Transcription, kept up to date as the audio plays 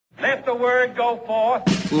Let the word go forth.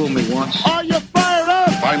 Fool me once. Are you fired up?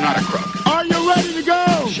 I'm not a crook. Are you ready to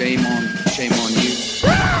go? Shame on you.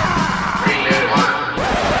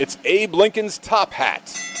 It's Abe Lincoln's Top Hat,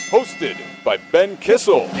 hosted by Ben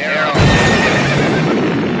Kissel.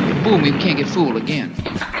 Boom, you can't get fooled again.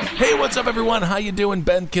 Hey, what's up, everyone? How you doing?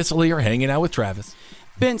 Ben Kissel here, hanging out with Travis.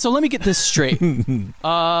 Ben, so let me get this straight.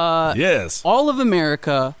 Yes. All of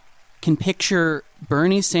America can picture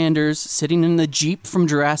Bernie Sanders sitting in the Jeep from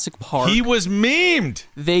Jurassic Park. He was memed.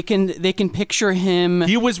 They can picture him.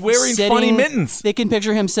 He was wearing funny mittens. They can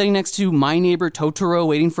picture him sitting next to My Neighbor Totoro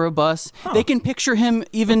waiting for a bus. Huh. They can picture him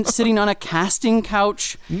even sitting on a casting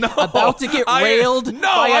couch, about to get railed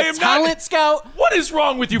by a talent scout. What is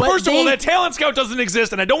wrong with you? First of all, that talent scout doesn't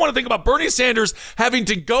exist, and I don't want to think about Bernie Sanders having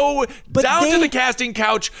to go down to the casting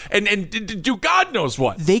couch and do God knows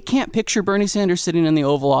what. They can't picture Bernie Sanders sitting in the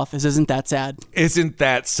Oval Office. Isn't that sad? Isn't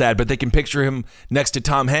that sad? But they can picture him next to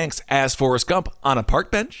Tom Hanks as Forrest Gump on a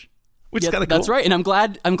park bench, which is kind of cool. That's right, and I'm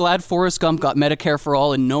glad Forrest Gump got Medicare for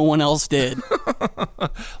all and no one else did.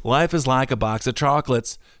 Life is like a box of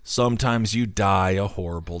chocolates. Sometimes you die a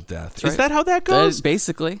horrible death. That's right. Is that how that goes?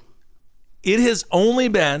 Basically. It has only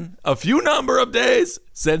been a few number of days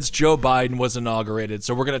since Joe Biden was inaugurated.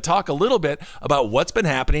 So we're going to talk a little bit about what's been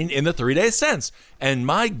happening in the 3 days since. And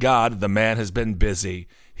my God, the man has been busy.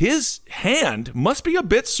 His hand must be a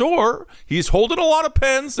bit sore. He's holding a lot of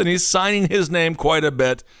pens and he's signing his name quite a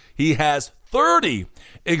bit. He has 30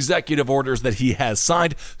 executive orders that he has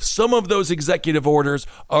signed. Some of those executive orders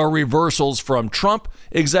are reversals from Trump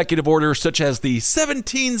executive orders, such as the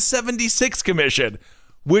 1776 Commission,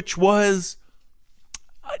 which was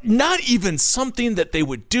not even something that they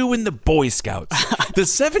would do in the Boy Scouts. The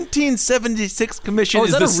 1776 Commission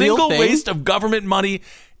is the single waste of government money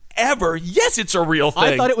ever. Yes, it's a real thing.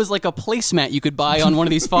 I thought it was like a placemat you could buy on one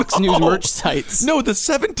of these Fox News merch sites. No, the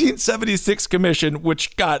 1776 Commission,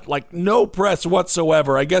 which got like no press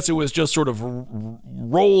whatsoever. I guess it was just sort of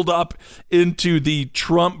rolled up into the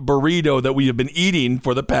Trump burrito that we have been eating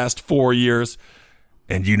for the past 4 years.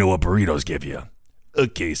 And you know what burritos give you? A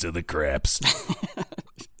case of the craps.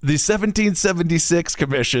 The 1776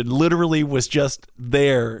 Commission literally was just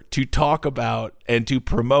there to talk about and to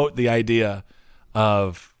promote the idea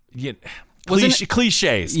of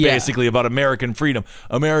cliches, basically, about American freedom,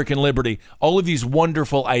 American liberty, all of these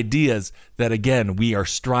wonderful ideas that, again, we are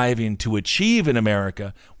striving to achieve in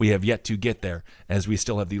America. We have yet to get there, as we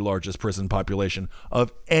still have the largest prison population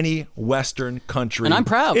of any Western country. And I'm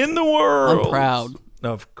proud. In the world. I'm proud.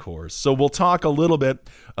 Of course. So we'll talk a little bit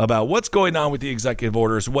about what's going on with the executive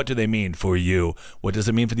orders. What do they mean for you? What does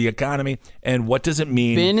it mean for the economy? And what does it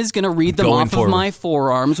mean? Ben is going to read them off of my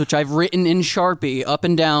forearms, which I've written in Sharpie up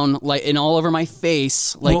and down, like, and all over my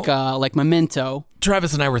face, like Memento.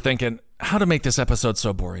 Travis and I were thinking, how to make this episode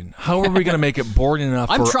so boring. How are we going to make it boring enough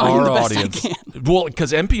I'm for trying our the best audience? I can. Well,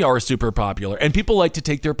 because NPR is super popular, and people like to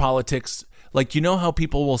take their politics. Like, you know how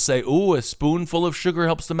people will say, ooh, a spoonful of sugar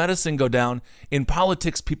helps the medicine go down? In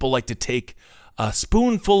politics, people like to take a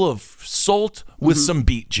spoonful of salt with some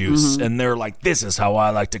beet juice, and they're like, this is how I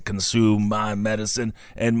like to consume my medicine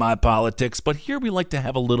and my politics. But here we like to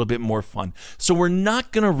have a little bit more fun. So we're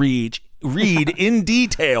not going to read in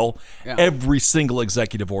detail every single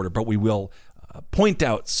executive order, but we will point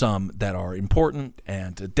out some that are important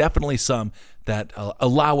and definitely some that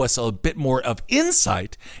allow us a bit more of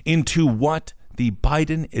insight into what the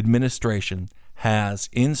Biden administration has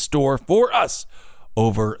in store for us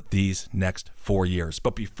over these next 4 years.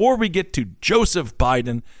 But before we get to Joseph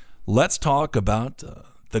Biden, let's talk about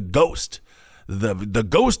the ghost, the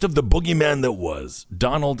ghost of the boogeyman that was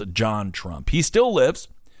Donald John Trump. He still lives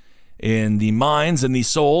in the minds and the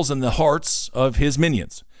souls and the hearts of his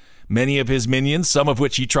minions. Many of his minions, some of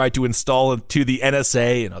which he tried to install into the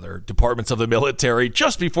NSA and other departments of the military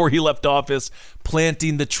just before he left office,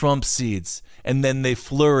 planting the Trump seeds. And then they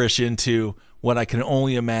flourish into what I can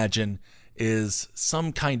only imagine is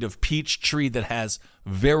some kind of peach tree that has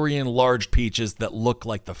very enlarged peaches that look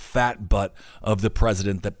like the fat butt of the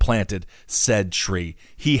president that planted said tree.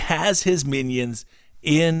 He has his minions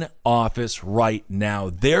in office right now.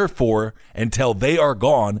 Therefore, until they are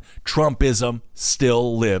gone, Trumpism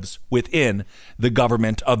still lives within the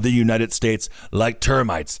government of the United States like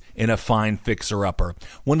termites in a fine fixer-upper.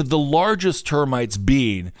 One of the largest termites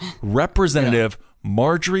being Representative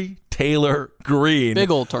Marjorie Taylor Greene. Big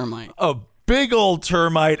old termite. A big old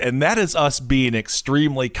termite, and that is us being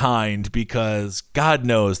extremely kind, because God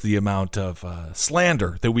knows the amount of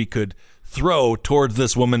slander that we could throw towards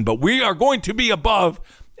this woman, but we are going to be above,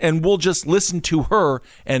 and we'll just listen to her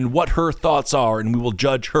and what her thoughts are, and we will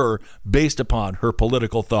judge her based upon her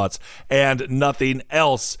political thoughts and nothing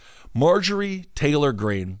else. Marjorie Taylor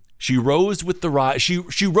Greene. She rose with the rise.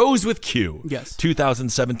 She rose with Q. Yes.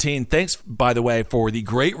 2017. Thanks, by the way, for the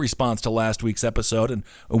great response to last week's episode, and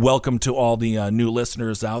welcome to all the new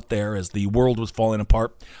listeners out there as the world was falling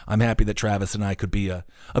apart. I'm happy that Travis and I could be a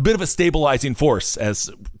bit of a stabilizing force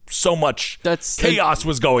as so much chaos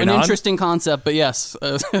was going on. An interesting concept, but yes.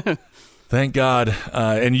 Thank God.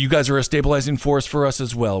 And you guys are a stabilizing force for us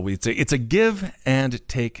as well. It's a give and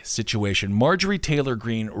take situation. Marjorie Taylor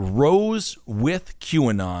Greene rose with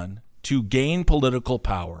QAnon to gain political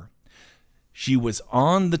power. She was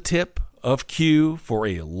on the tip of Q for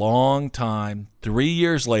a long time. 3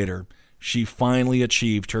 years later, she finally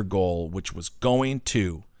achieved her goal, which was going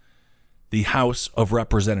to the House of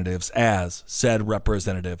Representatives as said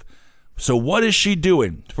representative. So what is she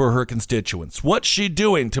doing for her constituents? What's she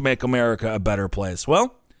doing to make America a better place?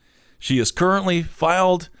 Well, she has currently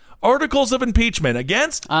filed articles of impeachment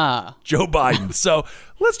against Joe Biden. So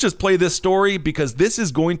let's just play this story because this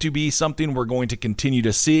is going to be something we're going to continue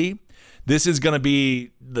to see. This is going to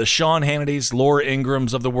be the Sean Hannity's, Laura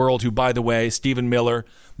Ingrams of the world, who, by the way, Stephen Miller,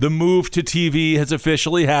 the move to TV has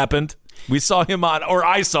officially happened. We saw him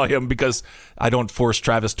I saw him because I don't force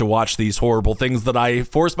Travis to watch these horrible things that I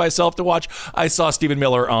force myself to watch. I saw Stephen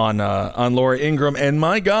Miller on Laura Ingraham, and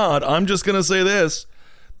my God, I'm just going to say this.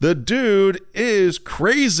 The dude is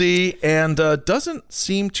crazy and doesn't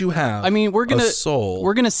seem to have a soul.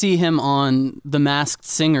 We're gonna see him on The Masked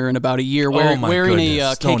Singer in about a year, wearing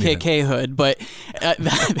a KKK hood. But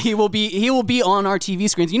he will be on our TV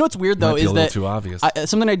screens. You know what's weird though is that too obvious.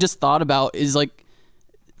 Something I just thought about is like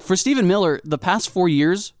for Stephen Miller, the past 4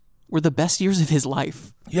 years were the best years of his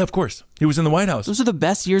life. Yeah, of course. He was in the White House. Those are the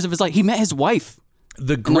best years of his life. He met his wife. In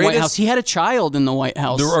the White House. He had a child in the White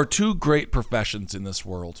House. There are two great professions in this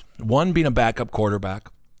world. One being a backup quarterback,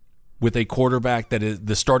 with a quarterback that is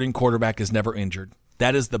the starting quarterback is never injured.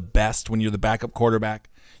 That is the best when you're the backup quarterback.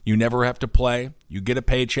 You never have to play. You get a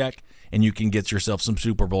paycheck, and you can get yourself some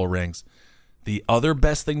Super Bowl rings. The other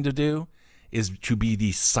best thing to do is to be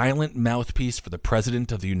the silent mouthpiece for the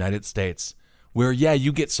President of the United States. Where, yeah,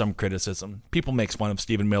 you get some criticism. People make fun of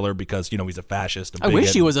Stephen Miller because, he's a fascist. I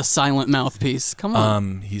wish he was a silent mouthpiece. Come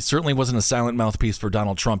on. He certainly wasn't a silent mouthpiece for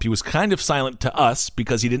Donald Trump. He was kind of silent to us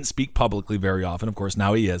because he didn't speak publicly very often. Of course,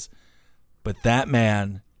 now he is. But that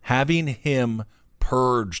man, having him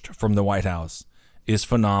purged from the White House is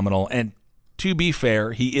phenomenal. And to be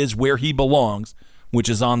fair, he is where he belongs, which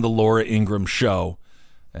is on the Laura Ingraham show.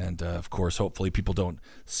 And, of course, hopefully people don't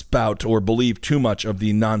spout or believe too much of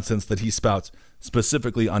the nonsense that he spouts,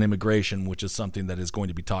 specifically on immigration, which is something that is going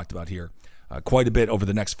to be talked about here quite a bit over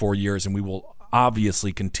the next 4 years. And we will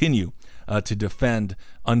obviously continue to defend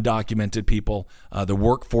undocumented people, the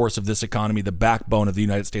workforce of this economy, the backbone of the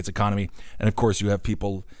United States economy. And, of course, you have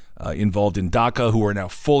people involved in DACA who are now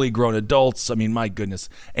fully grown adults. I mean, my goodness.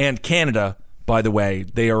 And Canada, by the way,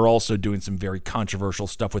 they are also doing some very controversial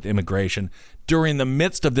stuff with immigration. During the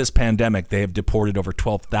midst of this pandemic, they have deported over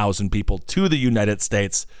 12,000 people to the United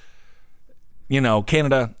States.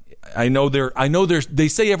 Canada, I know they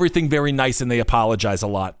say everything very nice and they apologize a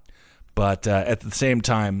lot. But at the same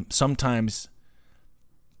time, sometimes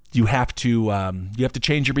you have to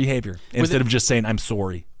change your behavior instead of just saying, I'm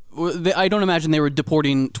sorry. I don't imagine they were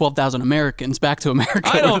deporting 12,000 Americans back to America.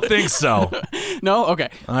 I don't think so. No? Okay.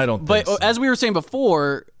 I don't think so. But as we were saying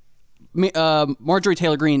before, Marjorie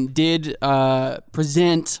Taylor Greene did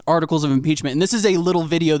present articles of impeachment. And this is a little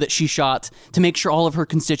video that she shot to make sure all of her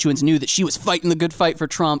constituents knew that she was fighting the good fight for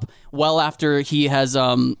Trump well after he has,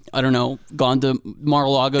 gone to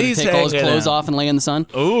Mar-a-Lago to take all his clothes off and lay in the sun.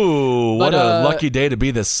 Ooh, what a lucky day to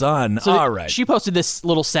be the sun. So all right. She posted this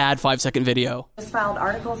little sad 5-second video. Just filed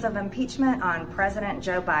articles of impeachment on President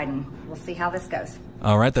Joe Biden. We'll see how this goes.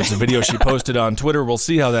 All right, that's a video she posted on Twitter. We'll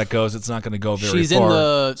see how that goes. It's not going to go very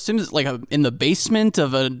far. In the basement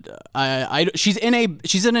of she's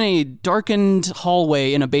in a darkened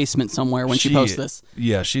hallway in a basement somewhere when she posts this.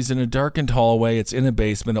 Yeah, she's in a darkened hallway. It's in a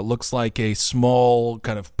basement. It looks like a small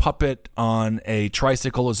kind of puppet on a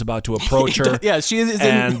tricycle is about to approach her. Yeah, she is.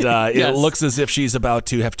 It looks as if she's about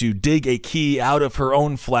to have to dig a key out of her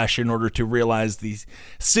own flesh in order to realize the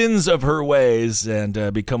sins of her ways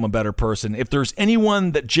and become a better person. If there's anyone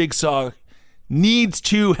that Jigsaw needs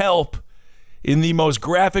to help in the most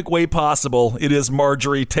graphic way possible, it is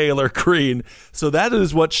Marjorie Taylor Greene. So that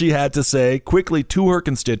is what she had to say quickly to her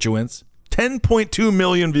constituents. 10.2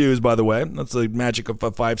 million views, by the way. That's the magic of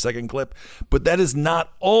a 5-second clip. But that is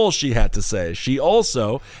not all she had to say. She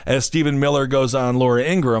also, as Stephen Miller goes on Laura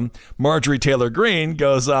Ingraham, Marjorie Taylor Greene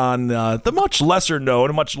goes on the much lesser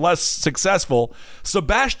known and much less successful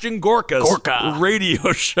Sebastian Gorka's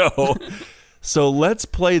radio show. So let's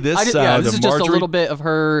play this this sound is of just Marjorie. a little bit of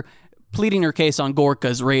her pleading her case on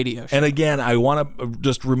Gorka's radio show. And again, I want to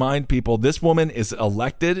just remind people: this woman is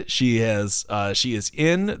elected. She is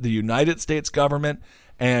in the United States government,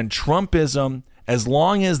 and Trumpism. As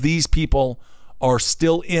long as these people are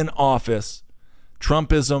still in office,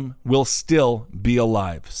 Trumpism will still be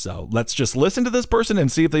alive. So let's just listen to this person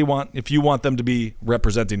and see if you want them to be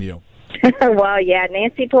representing you. Well, yeah,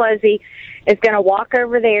 Nancy Pelosi is going to walk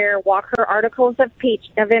over there, walk her articles of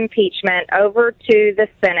impeachment over to the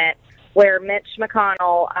Senate, where Mitch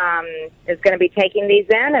McConnell is going to be taking these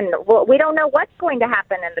in. And we don't know what's going to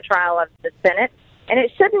happen in the trial of the Senate, and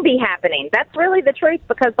it shouldn't be happening. That's really the truth,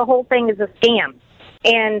 because the whole thing is a scam.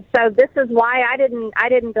 And so this is why I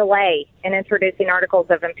didn't delay in introducing articles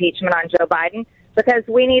of impeachment on Joe Biden, because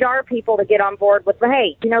we need our people to get on board with,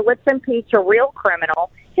 hey, let's impeach a real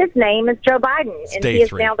criminal. His name is Joe Biden, and he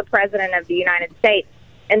is now the president of the United States,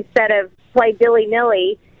 instead of play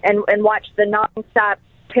dilly-nilly and watch the nonstop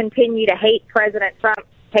continue to hate President Trump,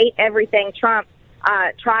 hate everything Trump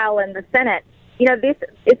trial in the Senate.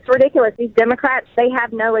 It's ridiculous. These Democrats, they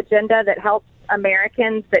have no agenda that helps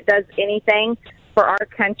Americans, that does anything for our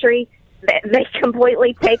country. They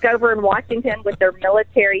completely take over in Washington with their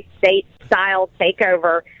military state-style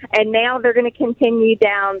takeover, and now they're going to continue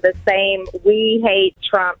down the same "we hate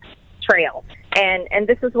Trump" trail. And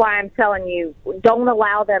this is why I'm telling you, don't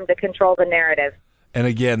allow them to control the narrative. And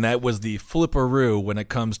again, that was the flipperoo when it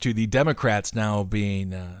comes to the Democrats now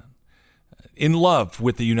being in love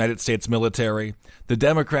with the United States military. The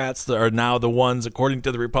Democrats are now the ones, according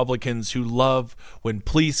to the Republicans, who love when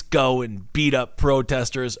police go and beat up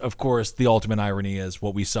protesters. Of course, the ultimate irony is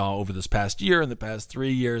what we saw over this past year and the past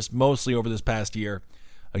 3 years, mostly over this past year.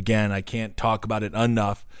 Again, I can't talk about it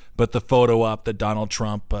enough, but the photo op that Donald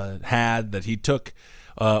Trump had, that he took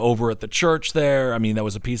over at the church there, I mean, that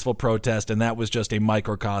was a peaceful protest, and that was just a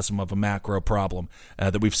microcosm of a macro problem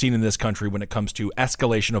that we've seen in this country when it comes to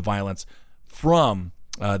escalation of violence from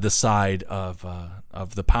the side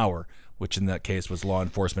of the power, which in that case was law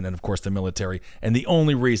enforcement and, of course, the military. And the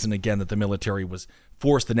only reason, again, that the military was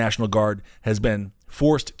forced, the National Guard has been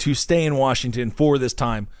forced to stay in Washington for this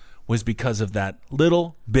time, was because of that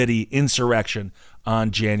little bitty insurrection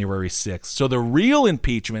on January 6th. So the real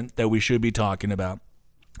impeachment that we should be talking about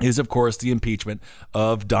is, of course, the impeachment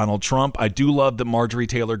of Donald Trump. I do love that Marjorie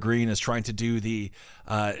Taylor Greene is trying to do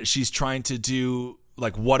she's trying to do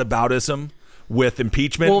like whataboutism with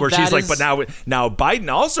impeachment, where she's like, but now Biden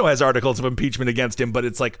also has articles of impeachment against him, but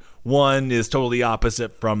it's like one is totally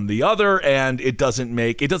opposite from the other, and it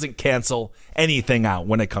doesn't cancel anything out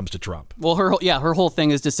when it comes to Trump. Well, her whole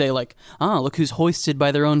thing is to say like, look who's hoisted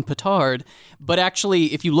by their own petard. But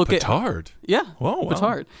actually, if you look petard? Whoa,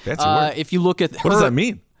 petard. Fancy word. If you look at what does that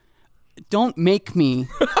mean? Don't make me.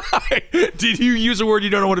 Did you use a word you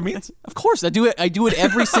don't know what it means? Of course, I do it. I do it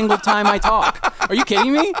every single time I talk. Are you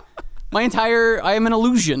kidding me? I am an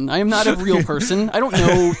illusion. I am not a real person. I don't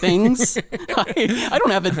know things. I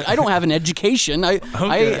don't have an education.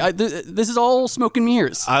 This is all smoke and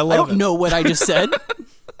mirrors. I don't know what I just said.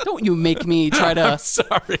 Don't you make me try to. I'm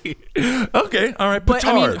sorry. Okay. All right. But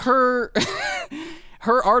I mean, her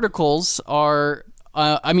articles are.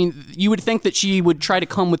 You would think that she would try to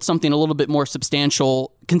come with something a little bit more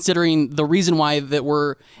substantial, considering the reason why that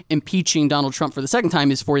we're impeaching Donald Trump for the second time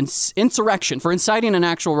is for insurrection, for inciting an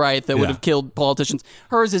actual riot that would have killed politicians.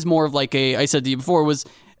 Hers is more of like I said to you before,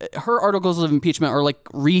 her articles of impeachment are like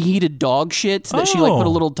reheated dog shit that she like put a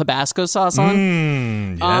little Tabasco sauce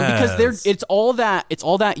on. Yes. Because it's all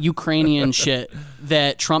that Ukrainian shit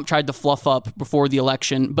that Trump tried to fluff up before the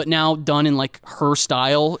election, but now done in like her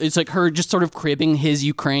style. It's like her just sort of cribbing his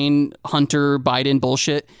Ukraine Hunter Biden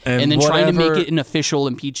bullshit and then trying to make it an official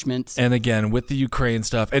impeachment. And again, with the Ukraine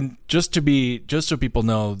stuff, and just so people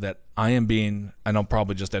know that and I'll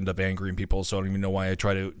probably just end up angering people, so I don't even know why I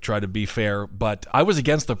try to be fair, but I was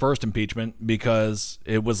against the first impeachment because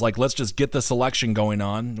it was like, let's just get this election going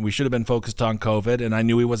on. We should have been focused on COVID, and I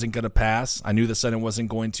knew he wasn't going to pass. I knew the Senate wasn't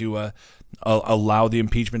going to allow the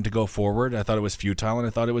impeachment to go forward. I thought it was futile, and I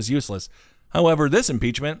thought it was useless. However, this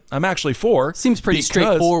impeachment, I'm actually for. Seems pretty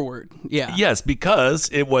straightforward. Yeah. Yes, because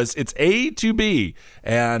it's A to B.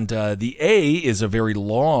 And the A is a very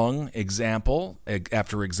long example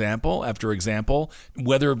after example after example,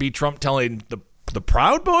 whether it be Trump telling the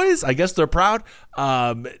Proud Boys, I guess they're proud,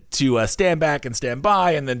 to stand back and stand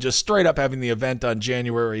by, and then just straight up having the event on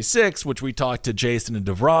January 6th, which we talked to Jason and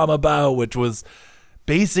DeVram about, which was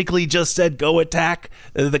basically just said go attack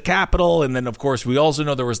the Capitol. And then, of course, we also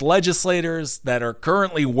know there was legislators that are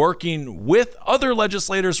currently working with other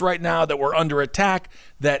legislators right now that were under attack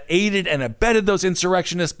that aided and abetted those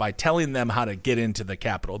insurrectionists by telling them how to get into the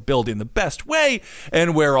Capitol building the best way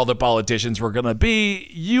and where all the politicians were going to be.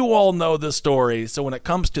 You all know the story. So when it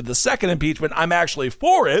comes to the second impeachment, I'm actually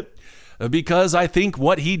for it, because I think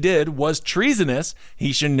what he did was treasonous.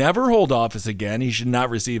 He should never hold office again. He should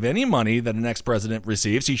not receive any money that an ex-president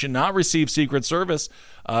receives. He should not receive Secret Service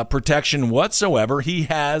protection whatsoever. He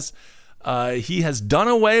has done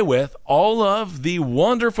away with all of the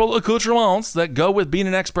wonderful accoutrements that go with being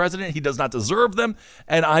an ex-president. He does not deserve them,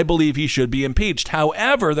 and I believe he should be impeached.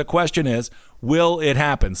 However, the question is, will it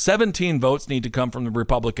happen? 17 votes need to come from the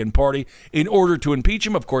Republican Party in order to impeach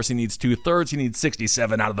him. Of course, he needs 2/3. He needs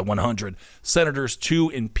 67 out of the 100 senators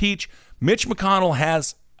to impeach. Mitch McConnell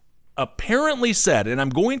has apparently said, and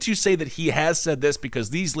I'm going to say that he has said this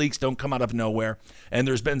because these leaks don't come out of nowhere, and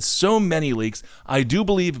there's been so many leaks. I do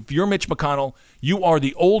believe if you're Mitch McConnell, you are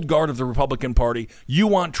the old guard of the Republican Party. You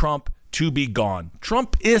want Trump to be gone.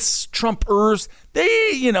 Trumpers,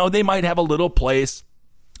 they might have a little place.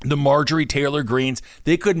 The Marjorie Taylor Greens,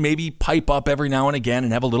 they could maybe pipe up every now and again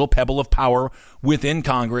and have a little pebble of power within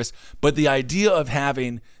Congress. But the idea of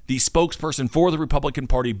having the spokesperson for the Republican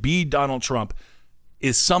Party be Donald Trump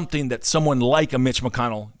is something that someone like a Mitch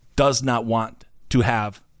McConnell does not want to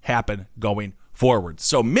have happen going forward.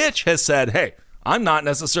 So Mitch has said, hey, I'm not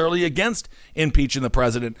necessarily against impeaching the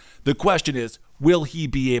president. The question is, will he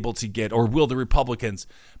be able to get, or will the Republicans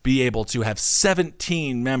be able to have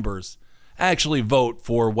 17 members actually vote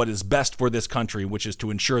for what is best for this country, which is to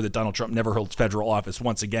ensure that Donald Trump never holds federal office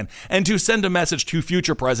once again, and to send a message to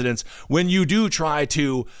future presidents when you do try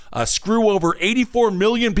to screw over 84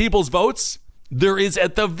 million people's votes. There is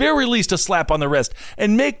at the very least a slap on the wrist.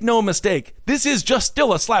 And make no mistake, this is just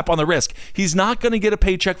still a slap on the wrist. He's not going to get a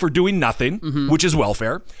paycheck for doing nothing, which is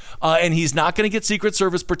welfare. And he's not going to get Secret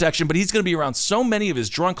Service protection, but he's going to be around so many of his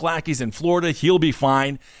drunk lackeys in Florida, he'll be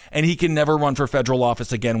fine. And he can never run for federal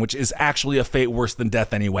office again, which is actually a fate worse than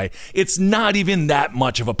death anyway. It's not even that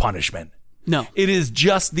much of a punishment. No. It is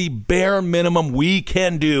just the bare minimum we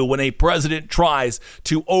can do when a president tries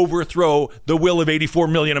to overthrow the will of 84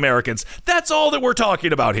 million Americans. That's all that we're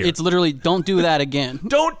talking about here. It's literally, don't do that again.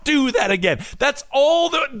 Don't do that again. That's all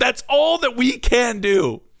that we can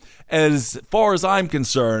do. As far as I'm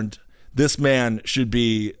concerned, this man should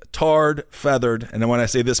be tarred, feathered, and when I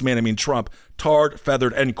say this man, I mean Trump, tarred,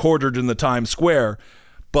 feathered, and quartered in the Times Square.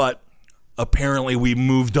 But apparently we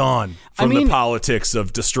moved on from the politics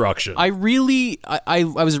of destruction. I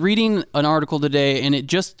was reading an article today, and it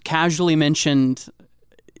just casually mentioned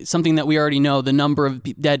something that we already know, the number of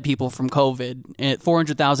dead people from COVID at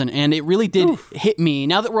 400,000. And it really did hit me,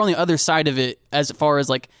 now that we're on the other side of it, as far as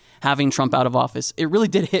like having Trump out of office, it really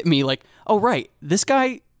did hit me like, oh, right, this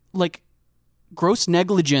guy, like, gross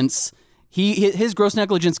negligence, his gross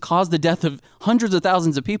negligence caused the death of hundreds of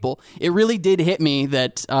thousands of people. It really did hit me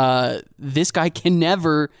that this guy can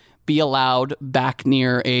never be allowed back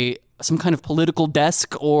near some kind of political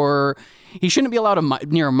desk, or he shouldn't be allowed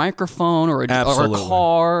near a microphone or a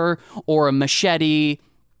car or a machete.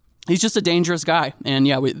 He's just a dangerous guy. And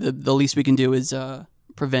yeah, the least we can do is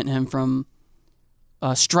prevent him from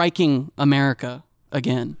striking America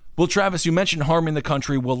again. Well, Travis, you mentioned harming the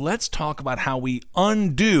country. Well, let's talk about how we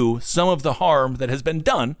undo some of the harm that has been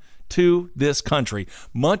done to this country.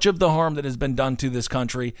 Much of the harm that has been done to this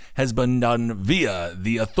country has been done via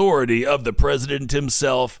the authority of the president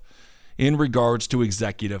himself in regards to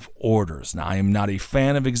executive orders. Now, I am not a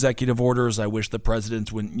fan of executive orders. I wish the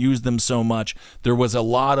presidents wouldn't use them so much. There was a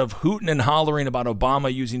lot of hooting and hollering about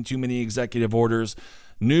Obama using too many executive orders.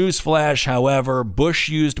 Newsflash, however, Bush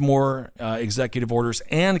used more executive orders,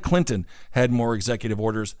 and Clinton had more executive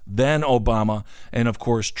orders than Obama. And of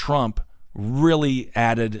course, Trump really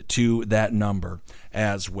added to that number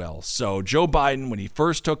as well. So Joe Biden, when he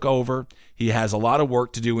first took over, he has a lot of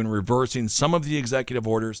work to do in reversing some of the executive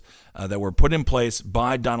orders that were put in place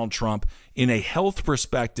by Donald Trump. In a health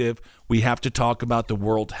perspective, we have to talk about the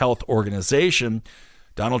World Health Organization.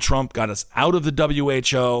 Donald Trump got us out of the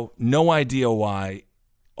WHO. No idea why.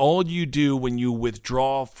 All you do when you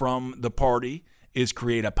withdraw from the party is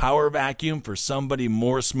create a power vacuum for somebody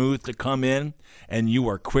more smooth to come in, and you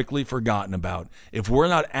are quickly forgotten about. If we're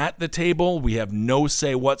not at the table, we have no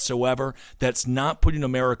say whatsoever. That's not putting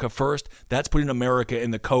America first. That's putting America in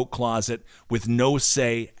the coat closet with no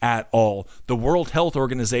say at all. The World Health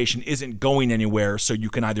Organization isn't going anywhere, so you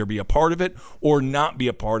can either be a part of it or not be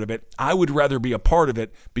a part of it. I would rather be a part of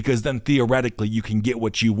it because then theoretically you can get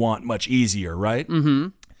what you want much easier, right? Mm-hmm.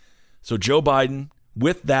 So Joe Biden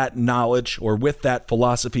with that knowledge or with that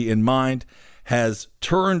philosophy in mind, has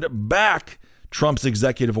turned back Trump's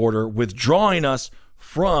executive order, withdrawing us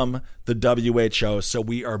from the WHO. So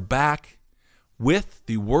we are back with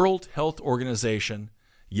the World Health Organization.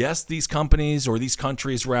 Yes, these companies, or these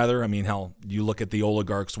countries rather, I mean, hell, you look at the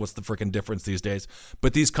oligarchs, what's the freaking difference these days?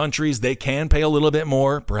 But these countries, they can pay a little bit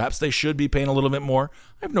more. Perhaps they should be paying a little bit more.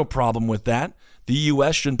 I have no problem with that. The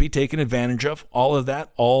U.S. shouldn't be taken advantage of. All of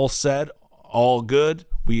that, all said, all good.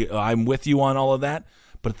 I'm with you on all of that.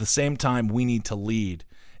 But at the same time, we need to lead.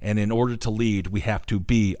 And in order to lead, we have to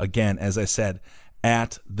be, again, as I said,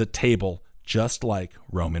 at the table, just like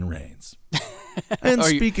Roman Reigns. And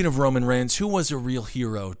speaking of Roman Reigns, who was a real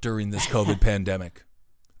hero during this COVID pandemic?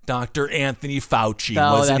 Dr. Anthony Fauci,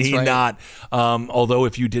 wasn't he right? Not? Although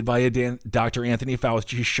if you did buy a Dr. Anthony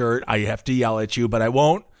Fauci shirt, I have to yell at you, but I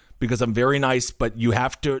won't because I'm very nice. But you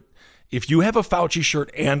have to, if you have a Fauci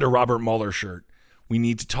shirt and a Robert Mueller shirt, we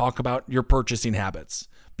need to talk about your purchasing habits,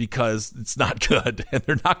 because it's not good and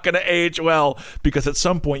they're not going to age well, because at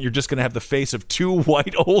some point you're just going to have the face of two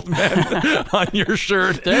white old men on your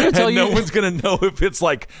shirt and no one's going to know if it's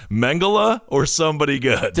like Mengele or somebody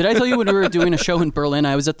good. Did I tell you when we were doing a show in Berlin,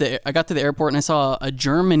 I got to the airport and I saw a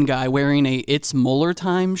German guy wearing a It's Mueller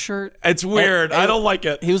Time shirt? It's weird. I don't like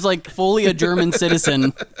it. He was like fully a German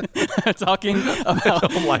citizen talking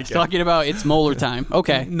about It's Mueller Time.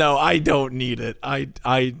 Okay. No, I don't need it.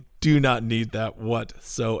 I do not need that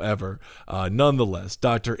whatsoever. Nonetheless,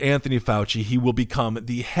 Dr. Anthony Fauci, he will become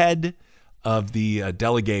the head of the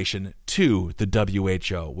delegation to the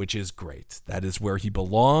WHO, which is great. That is where he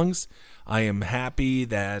belongs. I am happy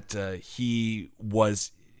that he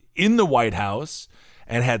was in the White House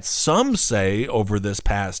and had some say over this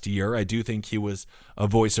past year. I do think he was a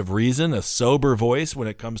voice of reason, a sober voice when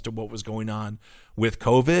it comes to what was going on with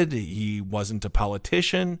COVID. He wasn't a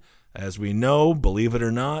politician. As we know, believe it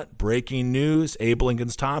or not, breaking news, Abe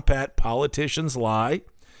Lincoln's top hat, politicians lie.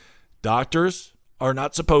 Doctors are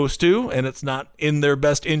not supposed to, and it's not in their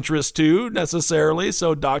best interest to necessarily.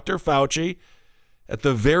 So Dr. Fauci, at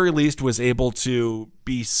the very least, was able to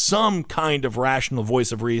be some kind of rational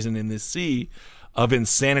voice of reason in this sea of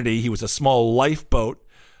insanity. He was a small lifeboat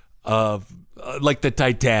of like the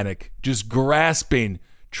Titanic, just grasping,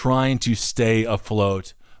 trying to stay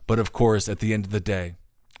afloat. But of course, at the end of the day,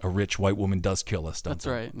 a rich white woman does kill us, don't they? That's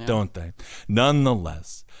right. Yeah. Don't they?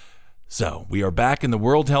 Nonetheless, so we are back in the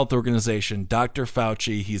World Health Organization. Dr.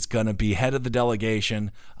 Fauci, he's going to be head of the delegation.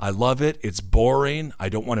 I love it. It's boring. I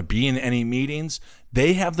don't want to be in any meetings.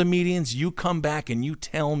 They have the meetings. You come back and you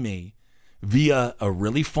tell me via a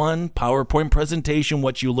really fun PowerPoint presentation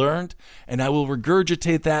what you learned, and I will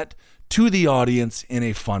regurgitate that to the audience in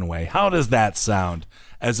a fun way. How does that sound?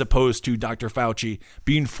 As opposed to Dr. Fauci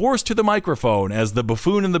being forced to the microphone as the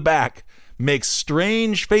buffoon in the back makes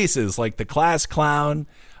strange faces like the class clown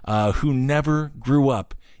who never grew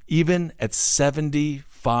up, even at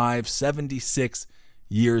 75, 76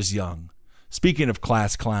 years young. Speaking of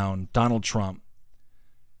class clown, Donald Trump,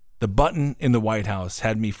 the button in the White House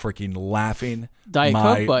had me freaking laughing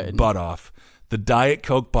my butt off. The Diet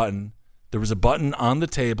Coke button. There was a button on the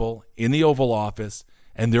table in the Oval Office,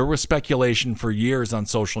 and there was speculation for years on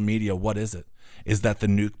social media. What is it? Is that the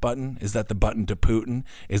nuke button? Is that the button to Putin?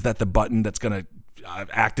 Is that the button that's going to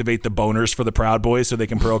activate the boners for the Proud Boys so they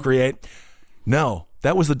can procreate? No,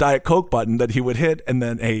 that was the Diet Coke button that he would hit, and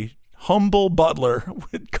then a humble butler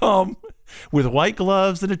would come with white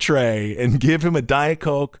gloves and a tray and give him a Diet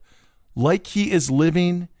Coke like he is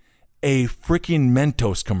living a freaking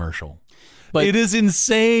Mentos commercial. But it is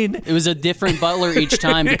insane. It was a different butler each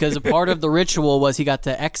time because a part of the ritual was he got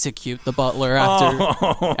to execute the butler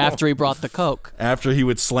after he brought the Coke. After he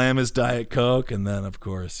would slam his Diet Coke, and then, of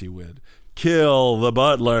course, he would kill the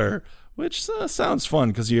butler, which sounds fun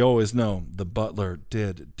because you always know the butler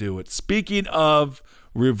did do it. Speaking of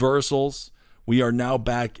reversals, we are now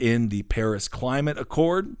back in the Paris Climate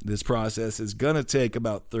Accord. This process is going to take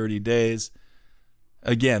about 30 days.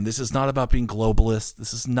 Again, this is not about being globalist.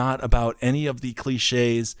 This is not about any of the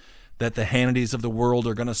cliches that the Hannitys of the world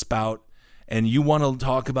are going to spout. And you want to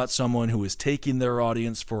talk about someone who is taking their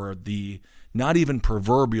audience for the not even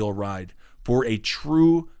proverbial ride, for a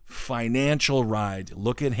true financial ride.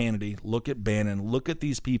 Look at Hannity, look at Bannon, look at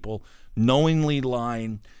these people knowingly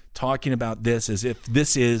lying, talking about this as if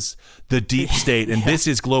this is the deep state and this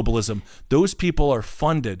is globalism. Those people are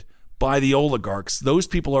funded by the oligarchs. Those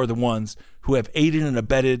people are the ones who have aided and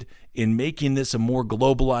abetted in making this a more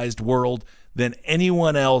globalized world than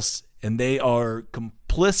anyone else, and they are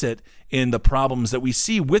complicit in the problems that we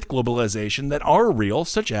see with globalization that are real,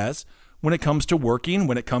 such as when it comes to working,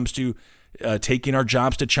 when it comes to taking our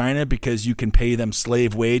jobs to China because you can pay them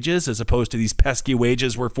slave wages as opposed to these pesky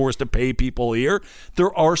wages we're forced to pay people here.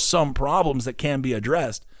 There are some problems that can be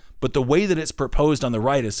addressed, but the way that it's proposed on the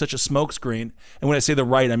right is such a smokescreen. And when I say the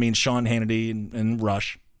right, I mean Sean Hannity and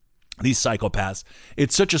Rush, these psychopaths.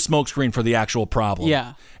 It's such a smokescreen for the actual problem.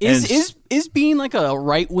 Yeah. Is being like a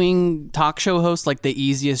right-wing talk show host like the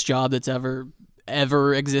easiest job that's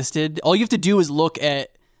ever existed? All you have to do is look at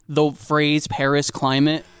the phrase Paris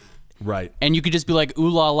climate. Right. And you could just be like, ooh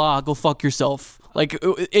la la, go fuck yourself. Like,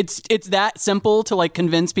 it's that simple to like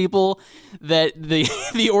convince people that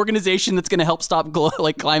the organization that's going to help stop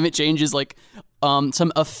climate change is like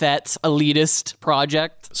some effete elitist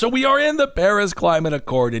project. So we are in the Paris Climate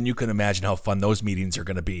Accord, and you can imagine how fun those meetings are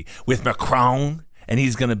going to be with Macron. And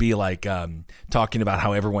he's going to be like talking about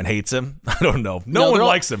how everyone hates him. I don't know. No one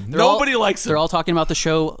likes him. Nobody likes him. They're all talking about the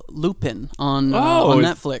show Lupin on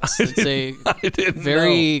Netflix. It's a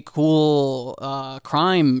very cool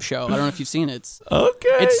crime show. I don't know if you've seen it. It's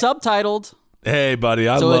subtitled. Hey, buddy,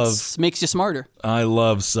 it makes you smarter. I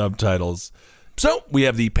love subtitles. So we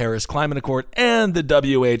have the Paris Climate Accord and the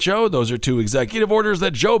WHO. Those are two executive orders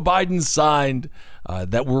that Joe Biden signed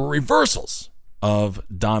that were reversals of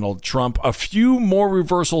Donald Trump. A few more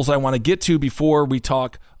reversals I want to get to before we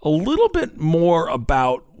talk a little bit more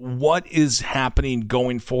about what is happening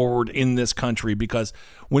going forward in this country, because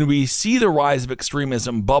when we see the rise of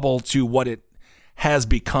extremism bubble to what it has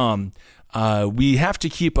become, we have to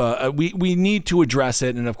keep we need to address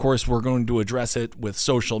it. And of course, we're going to address it with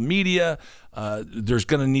social media. There's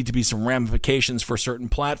going to need to be some ramifications for certain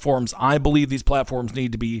platforms. I believe these platforms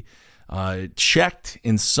need to be checked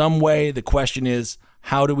in some way. The question is,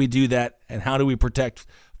 how do we do that, and how do we protect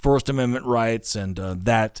First Amendment rights? And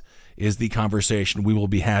that is the conversation we will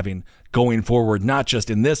be having going forward, not just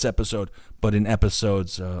in this episode, but in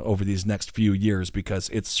episodes over these next few years, because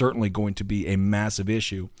it's certainly going to be a massive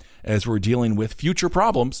issue as we're dealing with future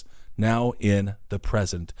problems now in the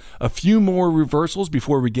present. A few more reversals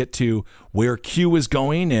before we get to where Q is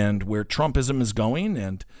going and where Trumpism is going,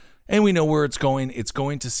 and we know where it's going. It's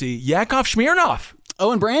going to see Yakov Smirnoff.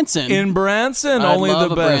 Oh, in Branson. Only the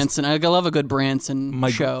best. Branson. I love a good Branson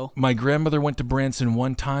show. My grandmother went to Branson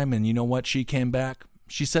one time, and you know what? She came back.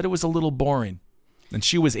 She said it was a little boring, and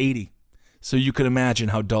she was 80. So you could imagine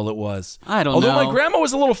how dull it was. I don't know. Although my grandma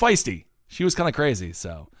was a little feisty. She was kind of crazy,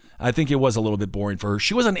 so I think it was a little bit boring for her.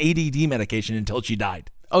 She was on ADD medication until she died.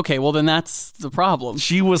 Okay, well then that's the problem.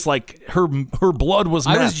 She was like, her blood was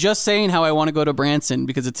meth. I was just saying how I want to go to Branson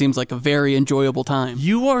because it seems like a very enjoyable time.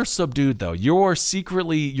 You are subdued though. You are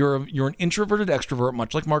secretly, you're an introverted extrovert,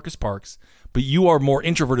 much like Marcus Parks, but you are more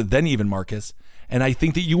introverted than even Marcus. And I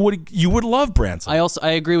think that you would love Branson. I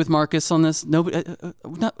agree with Marcus on this. Nobody,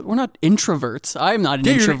 we're not introverts. I'm not an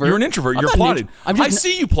introvert. You're an introvert. You're plotting. I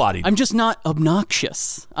see you plotting. I'm just not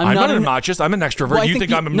obnoxious. I'm not obnoxious. I'm an extrovert. Well, you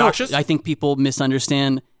think I'm obnoxious? No, I think people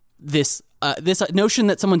misunderstand this. This notion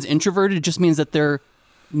that someone's introverted just means that they're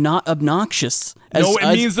not obnoxious. It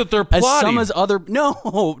means that they're plotting.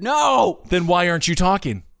 No. Then why aren't you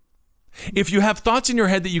talking? If you have thoughts in your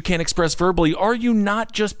head that you can't express verbally, are you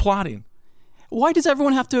not just plotting? Why does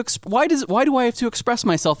everyone have to? Why do I have to express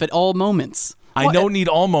myself at all moments? I don't need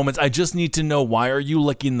all moments. I just need to know, why are you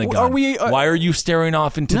licking the gun? Why are you staring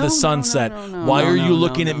off into the sunset? Why are you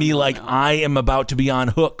looking at me like I am about to be on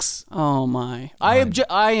hooks? Oh my! I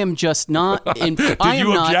am just not.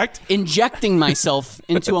 Object? Injecting myself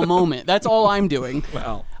into a moment. That's all I'm doing.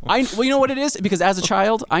 Well, you know what it is? Because as a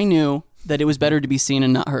child, I knew that it was better to be seen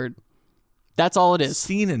and not heard. That's all it is.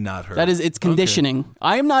 Seen and not heard. It's conditioning. Okay.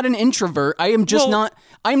 I am not an introvert. I am just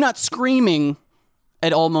I'm not screaming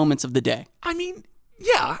at all moments of the day. I mean,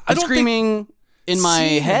 yeah. I'm screaming in my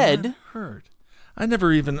head. Heard. I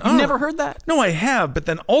never even... You've never heard that? No, I have. But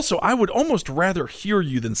then also, I would almost rather hear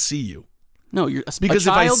you than see you. No, because a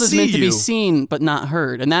child is meant to be seen but not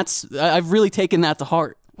heard. And I've really taken that to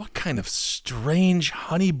heart. What kind of strange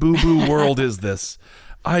honey boo-boo world is this?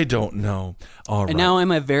 I don't know. All right. And now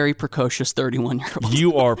I'm a very precocious 31-year-old.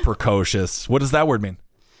 You are precocious. What does that word mean?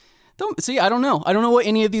 I don't know. I don't know what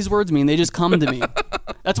any of these words mean. They just come to me.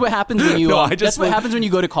 That's what happens when you. That's what happens when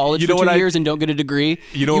you go to college for 2 years and don't get a degree.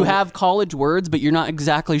 You have college words, but you're not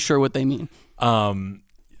exactly sure what they mean.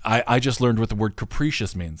 I just learned what the word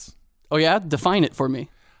capricious means. Oh yeah, define it for me.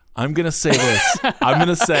 I'm gonna say this. I'm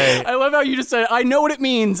gonna say. I love how you just said, I know what it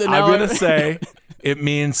means. And I'm gonna say it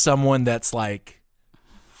means someone that's like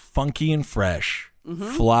funky and fresh,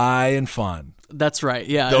 fly and fun. That's right.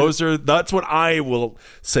 Yeah. That's what I will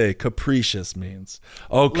say capricious means.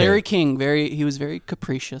 Okay. Larry King, he was very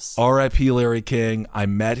capricious. R.I.P. Larry King. I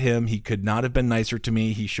met him. He could not have been nicer to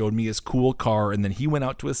me. He showed me his cool car, and then he went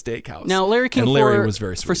out to a steakhouse. Now, Larry King, and Larry was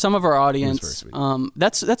very sweet. For some of our audience,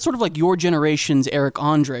 that's sort of like your generation's Eric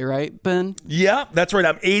Andre, right, Ben? Yeah, that's right.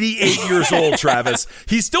 I'm 88 years old, Travis.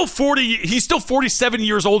 He's still 40. He's still 47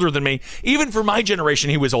 years older than me. Even for my generation,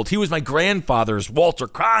 he was old. He was my grandfather's Walter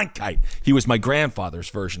Cronkite. He was my grandfather's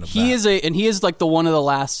version of that. He is like one of the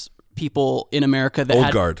last people in America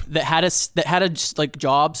that had a like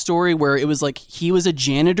job story where it was like he was a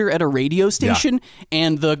janitor at a radio station,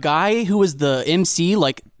 and the guy who was the MC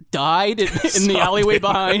like died in the alleyway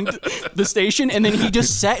behind the station, and then he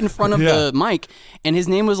just sat in front of the mic, and his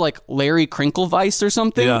name was like Larry Krinklevice or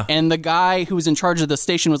something, and the guy who was in charge of the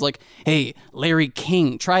station was like, "Hey, Larry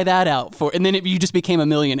King, try that out for," and then you just became a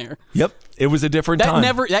millionaire. Yep, it was a different time.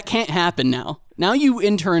 That can't happen now. Now you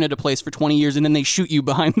intern at a place for 20 years, and then they shoot you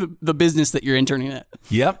behind the business that you're interning at.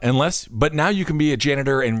 Yep, but now you can be a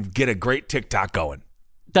janitor and get a great TikTok going.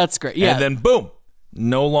 That's great. Yeah, and then boom.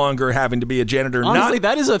 No longer having to be a janitor. Honestly,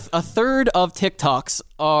 that is a third of TikToks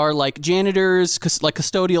are like janitors, like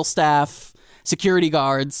custodial staff, security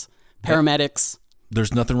guards, paramedics.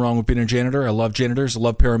 There's nothing wrong with being a janitor. I love janitors. I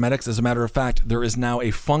love paramedics. As a matter of fact, there is now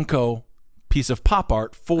a Funko piece of pop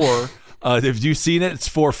art for, if you've seen it, it's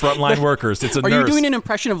for frontline workers. It's a nurse. Are you doing an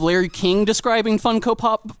impression of Larry King describing Funko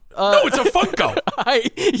Pop? No, it's a Funko.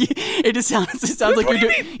 It sounds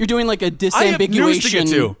like you're doing like a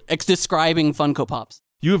disambiguation describing Funko Pops.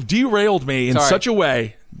 You have derailed me in such a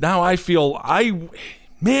way. Now I feel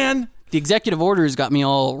the executive orders got me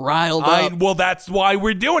all riled up. Well, that's why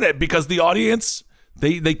we're doing it, because the audience,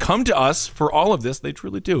 they come to us for all of this. They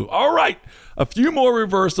truly do. All right, a few more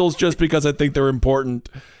reversals just because I think they're important.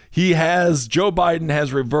 Joe Biden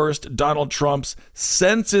has reversed Donald Trump's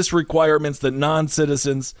census requirements that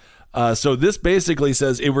non-citizens. So this basically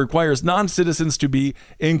says it requires non-citizens to be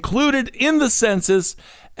included in the census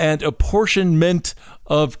and apportionment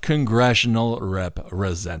of congressional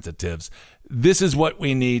representatives. This is what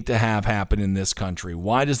we need to have happen in this country.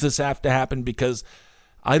 Why does this have to happen? Because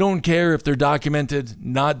I don't care if they're documented,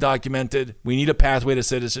 not documented. We need a pathway to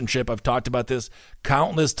citizenship. I've talked about this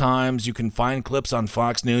countless times. You can find clips on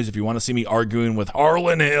Fox News if you want to see me arguing with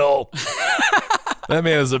Harlan Hill. That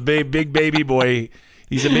man is a big baby boy.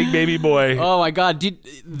 He's a big baby boy. Oh, my God.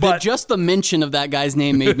 Just the mention of that guy's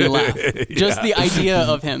name made me laugh. Just the idea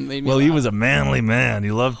of him made me laugh. He was a manly man.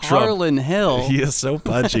 He loved Trump. Harlan Hill. He is so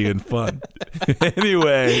punchy and fun.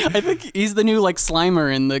 Anyway. I think he's the new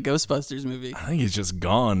Slimer in the Ghostbusters movie. I think he's just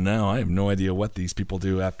gone now. I have no idea what these people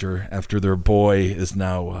do after their boy is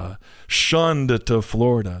now shunned to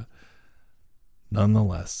Florida.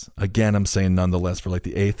 Nonetheless, again, I'm saying nonetheless for like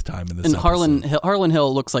the 8th time in this episode. And Harlan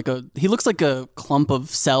Hill looks like a clump of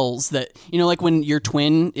cells that, like when your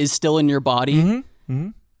twin is still in your body. Mm-hmm. Mm-hmm.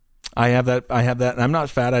 I have that. And I'm not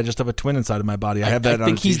fat. I just have a twin inside of my body. I have that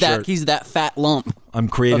on a t-shirt. He's that fat lump. I'm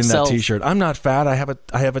creating that t-shirt. I'm not fat. I have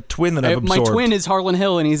a twin that I've absorbed. My twin is Harlan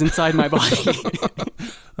Hill, and he's inside my body.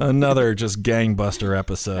 Another just gangbuster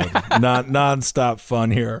episode. Non-stop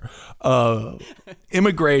fun here.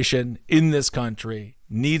 Immigration in this country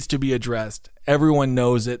needs to be addressed. Everyone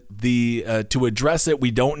knows it. To address it, we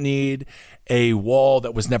don't need a wall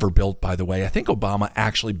that was never built, by the way. I think Obama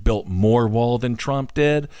actually built more wall than Trump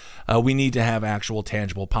did. We need to have actual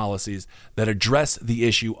tangible policies that address the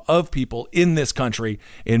issue of people in this country.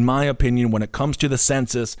 In my opinion, when it comes to the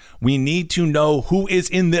census, we need to know who is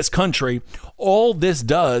in this country. All this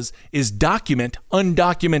does is document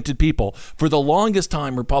undocumented people. For the longest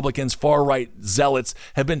time, Republicans, far-right zealots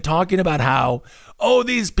have been talking about how,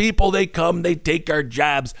 these people, they come, they take our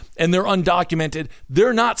jobs, and they're undocumented.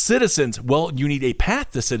 They're not citizens. Well, you need a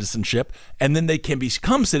path to citizenship, and then they can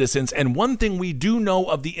become citizens. And one thing we do know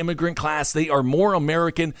of the immigrant class, they are more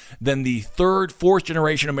American than the 3rd, 4th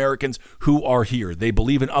generation Americans who are here. They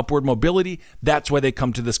believe in upward mobility. That's why they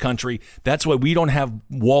come to this country. That's why we don't have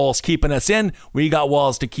walls keeping us in. We got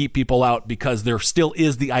walls to keep people out, because there still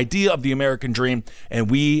is the idea of the American dream, and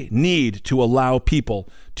we need to allow people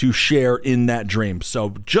to share in that dream.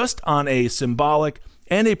 So just on a symbolic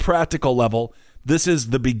and a practical level, this is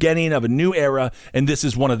the beginning of a new era, and this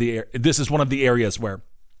is one of the areas where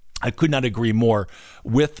I could not agree more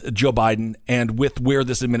with Joe Biden and with where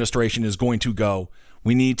this administration is going to go.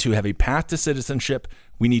 We need to have a path to citizenship.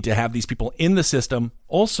 We need to have these people in the system.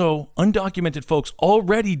 Also, undocumented folks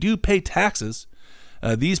already do pay taxes.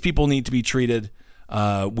 These people need to be treated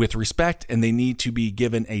with respect, and they need to be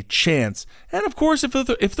given a chance. And of course,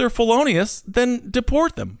 if they're felonious, then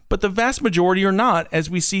deport them. But the vast majority are not, as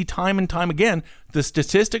we see time and time again. The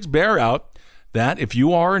statistics bear out that if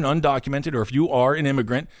you are an undocumented or if you are an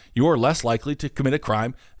immigrant, you are less likely to commit a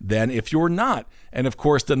crime than if you're not. And of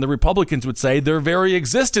course, then the Republicans would say their very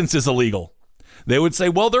existence is illegal. They would say,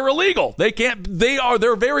 well, they're illegal.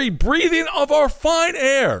 Their very breathing of our fine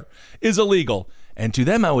air is illegal. And to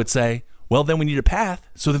them, I would say, well, then we need a path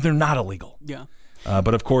so that they're not illegal. Yeah.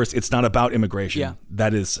 But of course, it's not about immigration. Yeah.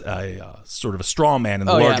 That is a sort of a straw man in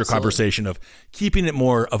the larger conversation of keeping it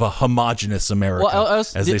more of a homogenous America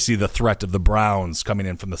they see the threat of the Browns coming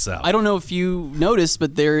in from the South. I don't know if you noticed,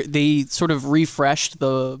 but they sort of refreshed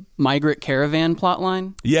the migrant caravan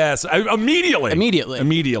plotline. Yes, immediately.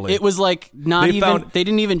 It was like they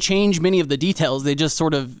didn't even change many of the details. They just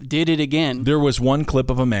sort of did it again. There was one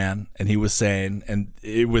clip of a man, and he was saying, and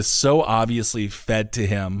it was so obviously fed to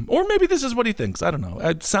him, or maybe this is what he thinks. I don't know.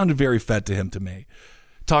 It sounded very fed to him to me.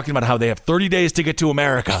 Talking about how they have 30 days to get to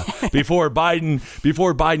America before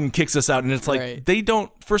Biden kicks us out. And it's like, They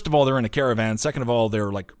don't, first of all, they're in a caravan. Second of all,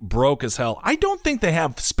 they're like broke as hell. I don't think they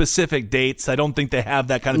have specific dates. I don't think they have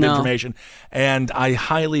that kind of information. And I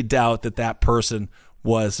highly doubt that person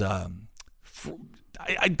was, when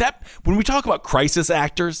we talk about crisis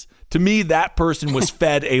actors, to me, that person was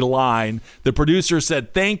fed a line. The producer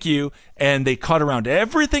said, thank you. And they cut around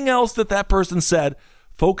everything else that person said,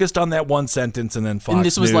 focused on that one sentence, and then Fox and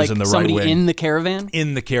this was News like and the somebody right wing. in the caravan?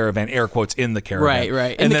 In the caravan, air quotes, in the caravan.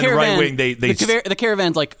 Right. And then the right wing, the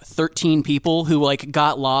caravan's like 13 people who like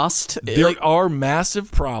got lost. There are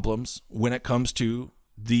massive problems when it comes to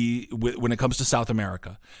South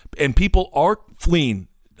America. And people are fleeing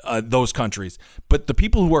those countries. But the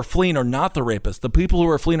people who are fleeing are not the rapists. The people who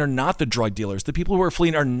are fleeing are not the drug dealers. The people who are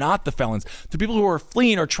fleeing are not the felons. The people who are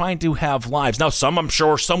fleeing are trying to have lives. Now, I'm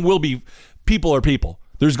sure some will be. People are people.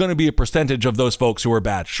 There's going to be a percentage of those folks who are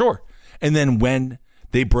bad. Sure. And then when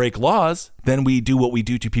they break laws, then we do what we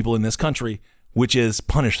do to people in this country, which is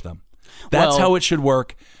punish them. That's how it should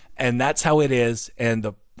work. And that's how it is.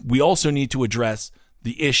 And we also need to address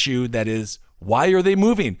the issue that is, why are they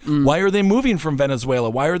moving? Why are they moving from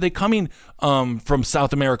Venezuela? Why are they coming from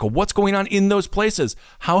South America? What's going on in those places?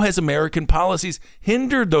 How has American policies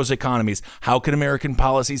hindered those economies? How can American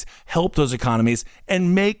policies help those economies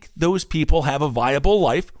and make those people have a viable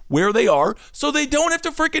life where they are so they don't have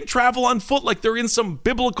to freaking travel on foot like they're in some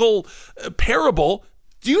biblical parable?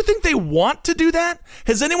 Do you think they want to do that?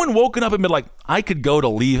 Has anyone woken up and been like, I could go to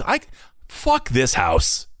leave? Fuck this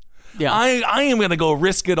house. Yeah. I am going to go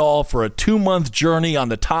risk it all for a 2-month journey on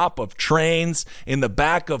the top of trains, in the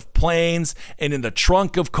back of planes, and in the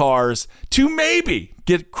trunk of cars to maybe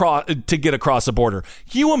get across the border.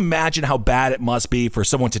 Can you imagine how bad it must be for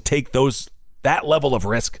someone to take that level of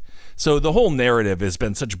risk? So the whole narrative has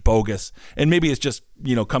been such bogus, and maybe it's just,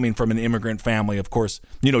 coming from an immigrant family. Of course,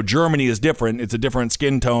 Germany is different. It's a different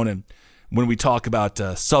skin tone. And when we talk about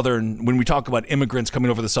immigrants coming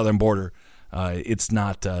over the southern border, it's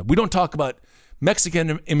not, we don't talk about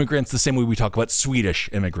Mexican immigrants the same way we talk about Swedish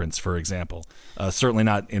immigrants, for example. Certainly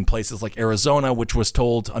not in places like Arizona, which was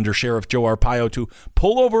told under Sheriff Joe Arpaio to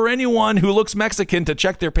pull over anyone who looks Mexican to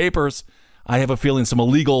check their papers. I have a feeling some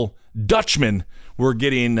illegal Dutchmen were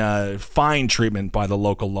getting fine treatment by the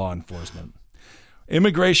local law enforcement.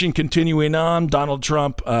 Immigration continuing on.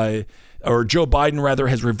 Joe Biden rather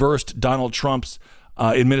has reversed Donald Trump's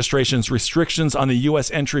administration's restrictions on the U.S.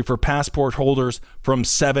 entry for passport holders from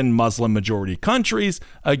 7 Muslim-majority countries.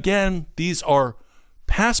 Again, these are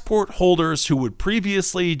passport holders who would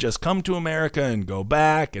previously just come to America and go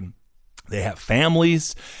back, and they have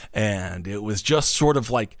families, and it was just sort of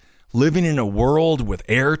like living in a world with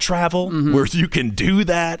air travel where you can do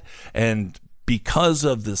that. And because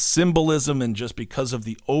of the symbolism and just because of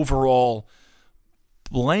the overall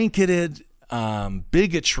blanketed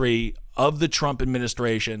bigotry of the Trump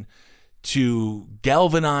administration to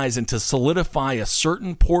galvanize and to solidify a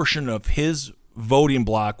certain portion of his voting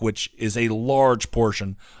bloc, which is a large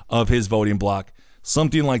portion of his voting bloc,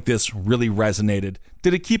 something like this really resonated.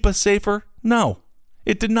 Did it keep us safer? No,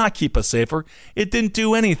 it did not keep us safer. It didn't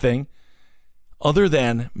do anything other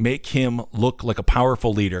than make him look like a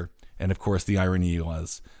powerful leader. And of course, the irony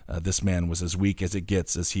was this man was as weak as it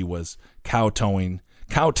gets, as he was kowtowing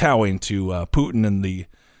to Putin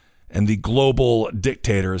and the global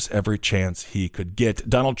dictators every chance he could get.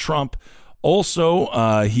 Donald Trump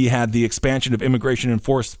Also, he had the expansion of immigration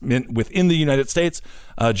enforcement within the United States.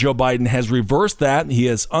 Joe Biden has reversed that. He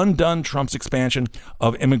has undone Trump's expansion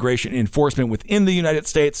of immigration enforcement within the United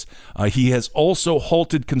States. He has also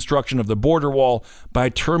halted construction of the border wall by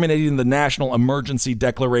terminating the national emergency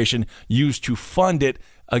declaration used to fund it.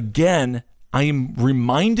 Again, I am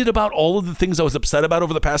reminded about all of the things I was upset about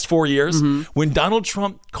over the past 4 years. When Donald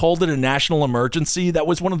Trump called it a national emergency, that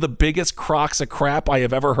was one of the biggest crocks of crap I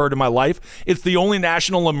have ever heard in my life. It's the only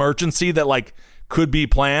national emergency that could be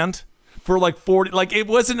planned for 40. It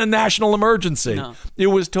wasn't a national emergency. No. It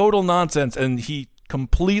was total nonsense, and he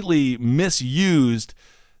completely misused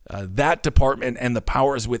that department and the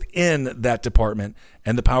powers within that department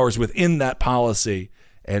and the powers within that policy,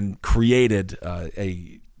 and created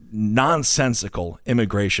a nonsensical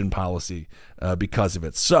immigration policy because of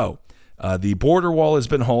it. So the border wall has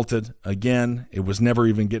been halted. Again, it was never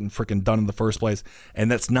even getting freaking done in the first place.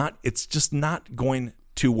 And it's just not going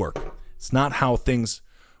to work. It's not how things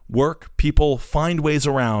work. People find ways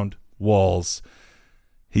around walls.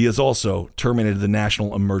 He has also terminated the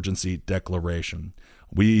national emergency declaration.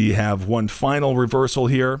 We have one final reversal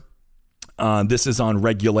here. This is on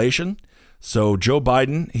regulation. So Joe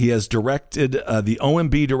Biden, he has directed the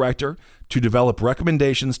OMB director to develop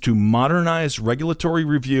recommendations to modernize regulatory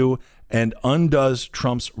review and undoes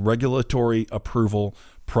Trump's regulatory approval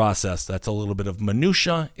process. That's a little bit of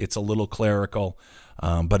minutia. It's a little clerical,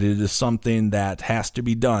 but it is something that has to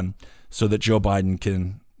be done so that Joe Biden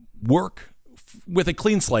can work with a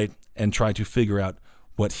clean slate and try to figure out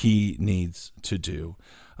what he needs to do.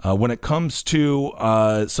 When it comes to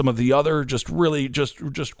some of the other, just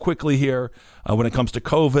quickly here, when it comes to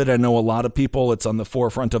COVID, I know a lot of people, it's on the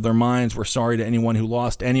forefront of their minds. We're sorry to anyone who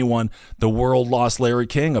lost anyone. The world lost Larry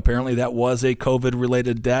King. Apparently that was a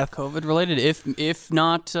COVID-related death. COVID-related, if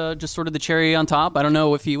not just sort of the cherry on top. I don't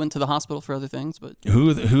know if he went to the hospital for other things, but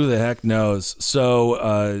who the heck knows?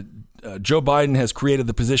 So Joe Biden has created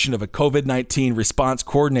the position of a COVID-19 response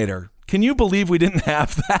coordinator. Can you believe we didn't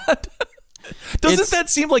have that? Doesn't that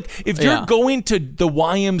seem like if you're going to the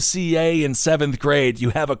YMCA in 7th grade, you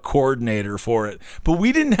have a coordinator for it? But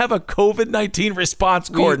we didn't have a COVID-19 response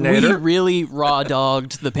coordinator. We really raw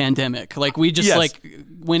dogged the pandemic. We just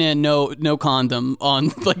went in no condom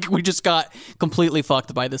on. We just got completely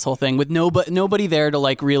fucked by this whole thing with nobody there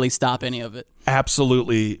to really stop any of it.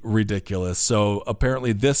 Absolutely ridiculous. So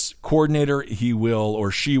apparently this coordinator, he will or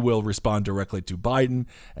she will respond directly to Biden,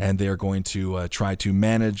 and they are going to try to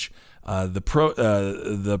manage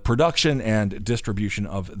the production and distribution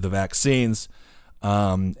of the vaccines.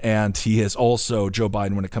 And he has also, Joe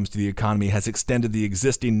Biden, when it comes to the economy, has extended the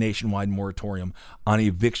existing nationwide moratorium on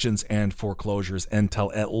evictions and foreclosures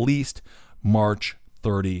until at least March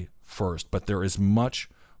 31st. But there is much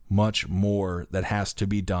more that has to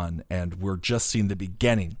be done. And we're just seeing the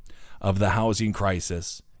beginning of the housing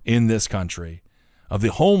crisis in this country, of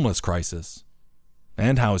the homeless crisis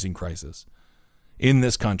and housing crisis in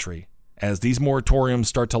this country. As these moratoriums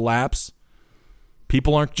start to lapse,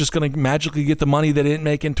 people aren't just going to magically get the money they didn't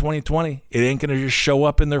make in 2020. It ain't going to just show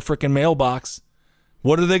up in their freaking mailbox.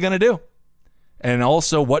 What are they going to do? And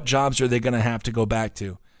also, what jobs are they going to have to go back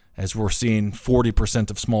to? As we're seeing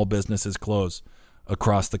 40% of small businesses close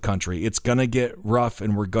across the country. It's going to get rough,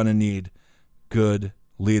 and we're going to need good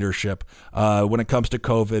leadership. When it comes to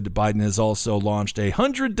COVID, Biden has also launched a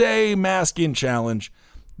 100-day masking challenge.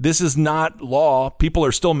 This is not law. People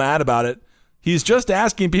are still mad about it. He's just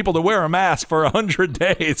asking people to wear a mask for 100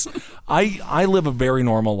 days. I live a very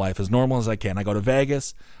normal life, as normal as I can. I go to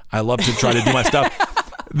Vegas. I love to try to do my stuff.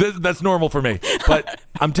 That's normal for me. But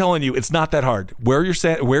I'm telling you, it's not that hard. Wear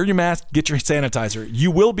your mask, get your sanitizer. You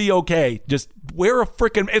will be okay. Just wear a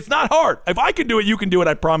freaking. It's not hard. If I can do it, you can do it.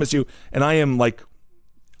 I promise you. And I am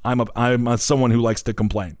I'm someone who likes to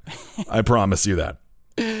complain. I promise you that.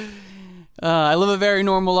 I live a very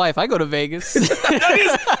normal life. I go to Vegas.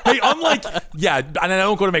 Hey, unlike, and I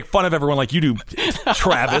don't go to make fun of everyone like you do,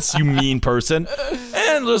 Travis, you mean person.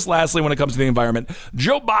 And just lastly, when it comes to the environment,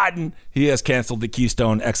 Joe Biden, he has canceled the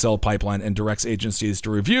Keystone XL pipeline and directs agencies to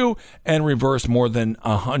review and reverse more than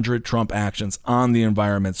 100 Trump actions on the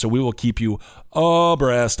environment. So we will keep you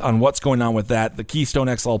abreast on what's going on with that. The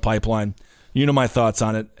Keystone XL pipeline, you know my thoughts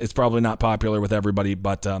on it. It's probably not popular with everybody,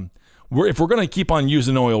 but if we're going to keep on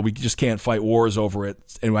using oil, we just can't fight wars over it.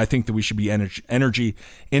 And I think that we should be energy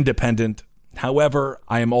independent. However,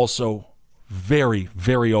 I am also very,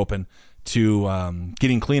 very open to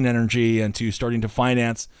getting clean energy and to starting to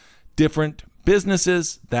finance different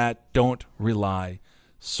businesses that don't rely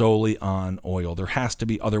solely on oil. There has to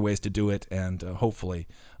be other ways to do it. And hopefully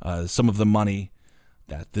some of the money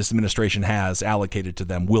that this administration has allocated to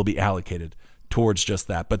them will be allocated towards just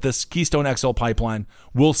that. But this Keystone XL pipeline,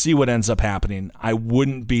 we'll see what ends up happening. I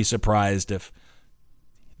wouldn't be surprised if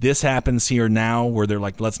this happens here now where they're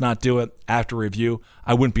like, let's not do it after review.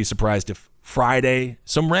 I wouldn't be surprised if Friday,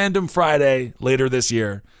 some random Friday later this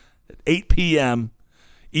year, at 8 p.m.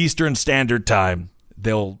 Eastern Standard Time,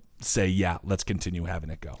 they'll say, yeah, let's continue having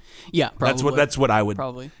it go. Yeah, probably. That's what I would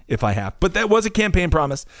probably if I have. But that was a campaign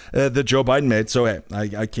promise that Joe Biden made. So hey,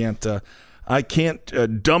 I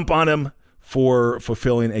can't dump on him for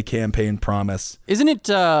fulfilling a campaign promise. Isn't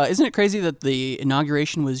it crazy that the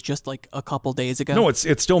inauguration was just like a couple days ago? No, it's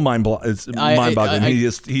still mind-boggling.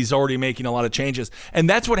 He's already making a lot of changes, and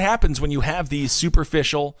that's what happens when you have these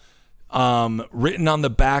superficial, written on the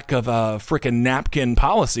back of a frickin' napkin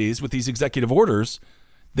policies with these executive orders.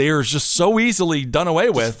 They are just so easily done away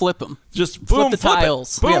with. Just flip them. Just flip boom, the flip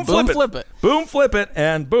tiles. It. Boom, yeah, flip boom, it. flip it. Boom, flip it,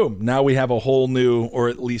 and boom. Now we have a whole new, or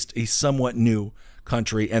at least a somewhat new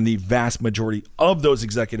country, and the vast majority of those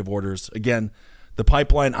executive orders. Again, the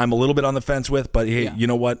pipeline, I'm a little bit on the fence with, but hey, you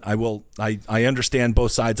know what? I understand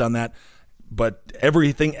both sides on that. But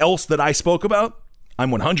everything else that I spoke about, I'm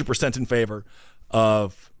 100% in favor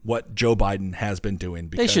of what Joe Biden has been doing,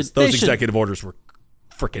 because those executive orders were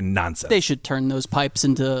freaking nonsense. They should turn those pipes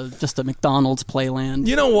into just a McDonald's playland.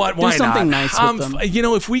 You know what? Why do something not? nice with them. You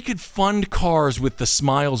know, if we could fund cars with the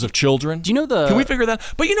smiles of children, do you know can we figure that?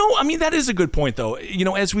 But that is a good point, though.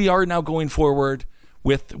 As we are now going forward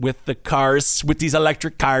with the cars, with these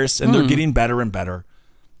electric cars, and they're getting better and better.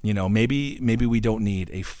 Maybe we don't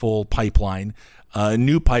need a full pipeline, a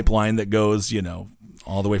new pipeline that goes,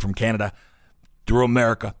 all the way from Canada through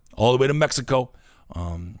America, all the way to Mexico.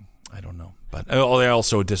 I don't know. But I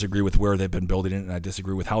also disagree with where they've been building it, and I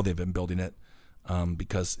disagree with how they've been building it,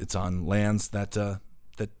 because it's on lands that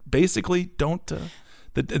basically don't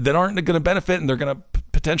that aren't going to benefit, and they're going to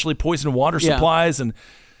potentially poison water supplies, and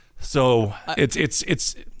so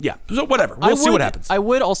it's yeah. So whatever, we'll see what happens. I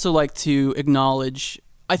would also like to acknowledge,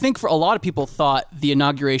 I think for a lot of people thought the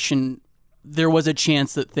inauguration, there was a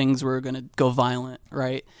chance that things were going to go violent,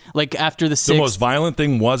 right? Like after the 6th. The most violent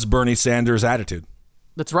thing was Bernie Sanders' attitude.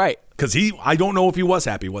 That's right. Because I don't know if he was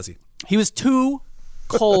happy, was he? He was too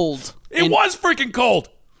cold. It was freaking cold.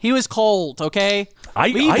 He was cold, okay?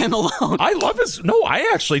 Leave him alone. I love his... No, I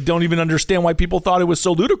actually don't even understand why people thought it was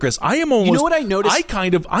so ludicrous. I am almost... You know what I noticed?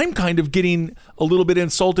 I'm kind of getting a little bit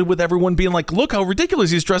insulted with everyone being like, look how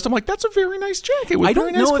ridiculous he's dressed. I'm like, that's a very nice jacket with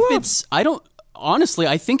very nice gloves. Honestly,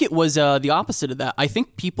 I think it was the opposite of that. I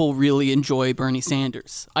think people really enjoy Bernie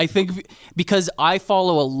Sanders. I think because I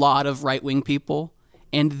follow a lot of right-wing people,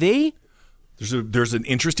 and there's an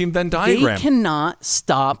interesting Venn diagram. They cannot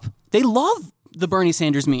stop. They love the Bernie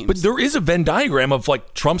Sanders memes. But there is a Venn diagram of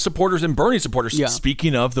like Trump supporters and Bernie supporters. Yeah.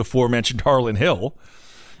 Speaking of the aforementioned Harlan Hill,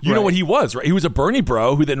 you know what he was, right? He was a Bernie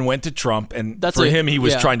bro who then went to Trump, and him, he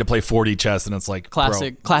was trying to play 4D chess, and it's like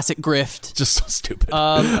classic grift. Just so stupid.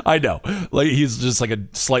 I know. Like he's just like a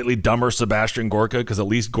slightly dumber Sebastian Gorka, because at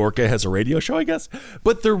least Gorka has a radio show, I guess.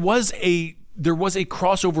 But there was a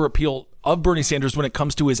crossover appeal of Bernie Sanders when it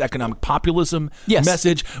comes to his economic populism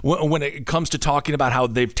message, when it comes to talking about how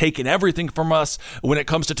they've taken everything from us, when it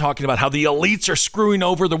comes to talking about how the elites are screwing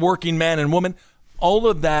over the working man and woman. All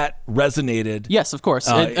of that resonated. Yes, of course.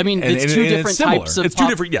 It's two different types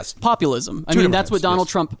of populism. I mean, that's what Donald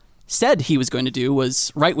Trump said he was going to do,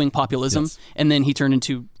 was right-wing populism, and then he turned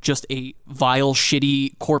into just a vile,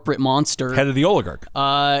 shitty corporate monster. Head of the oligarch.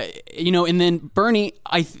 And then Bernie,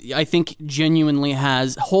 I think genuinely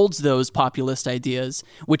holds those populist ideas,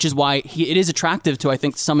 which is why it is attractive to, I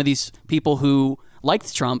think, some of these people who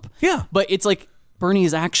liked Trump. Yeah. But it's like Bernie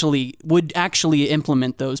would actually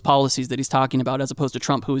implement those policies that he's talking about, as opposed to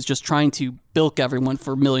Trump, who is just trying to bilk everyone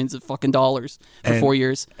for millions of fucking dollars for 4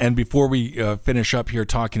 years. And before we finish up here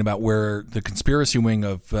talking about where the conspiracy wing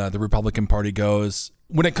of the Republican Party goes,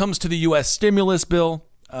 when it comes to the U.S. stimulus bill,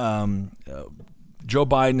 Joe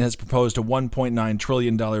Biden has proposed a $1.9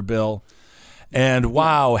 trillion bill. And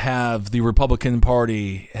wow, have the Republican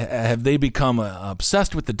Party, have they become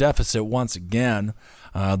obsessed with the deficit once again?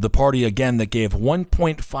 The party, again, that gave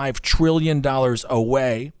 $1.5 trillion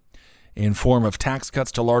away in form of tax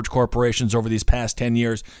cuts to large corporations over these past 10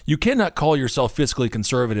 years. You cannot call yourself fiscally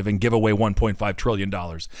conservative and give away $1.5 trillion.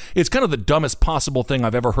 It's kind of the dumbest possible thing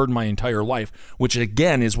I've ever heard in my entire life, which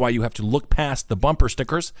again is why you have to look past the bumper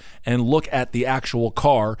stickers and look at the actual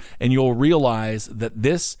car, and you'll realize that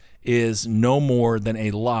this is no more than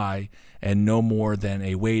a lie and no more than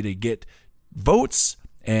a way to get votes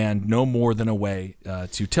and no more than a way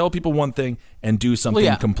to tell people one thing and do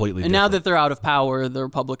something completely and different. now that they're out of power, the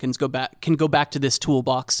Republicans can go back to this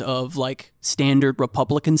toolbox of like standard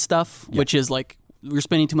Republican stuff, which is like, we're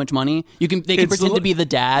spending too much money. They can pretend to be the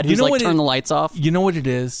dad who's like turn the lights off. You know what it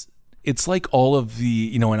is? It's like all of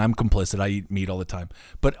the, and I'm complicit. I eat meat all the time.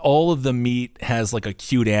 But all of the meat has like a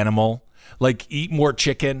cute animal. Like Eat More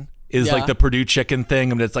Chicken is like the Purdue chicken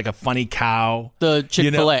thing. I mean, it's like a funny cow. The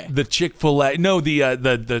Chick-fil-A. The Chick-fil-A. No,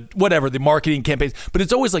 the whatever, the marketing campaigns. But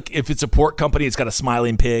it's always like, if it's a pork company, it's got a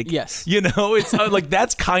smiling pig. Yes. It's like,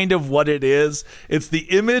 that's kind of what it is. It's the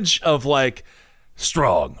image of like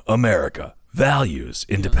strong America. Values,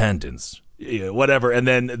 independence, whatever, and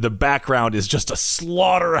then the background is just a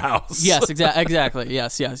slaughterhouse. Yes, exactly.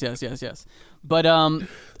 Yes. But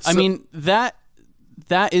I mean that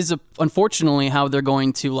is unfortunately how they're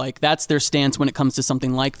going to that's their stance when it comes to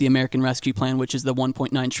something like the American Rescue Plan, which is the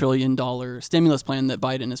 $1.9 trillion stimulus plan that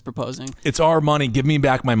Biden is proposing. It's our money. Give me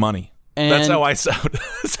back my money. And that's how I sound.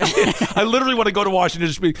 I literally want to go to Washington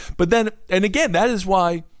to speak. But then, and again, that is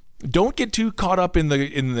why. Don't get too caught up in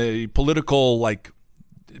the political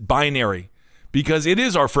binary, because it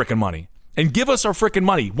is our frickin' money. And give us our frickin'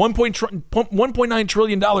 money. $1.9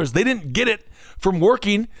 trillion. They didn't get it from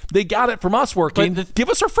working. They got it from us working. Give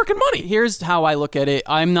us our frickin' money. Here's how I look at it.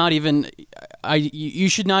 You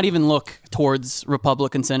should not even look towards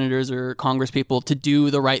Republican senators or Congress people to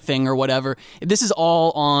do the right thing or whatever. This is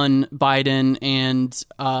all on Biden and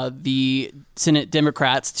the Senate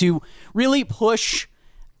Democrats to really push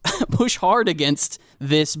hard against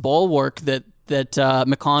this bulwark that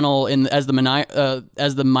McConnell,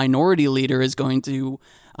 as the minority leader, is going to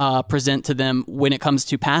present to them when it comes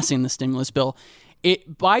to passing the stimulus bill.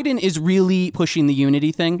 Biden is really pushing the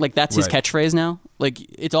unity thing. Like, that's his catchphrase now. Like,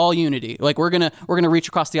 it's all unity. Like, we're gonna reach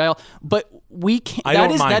across the aisle, but we can't. I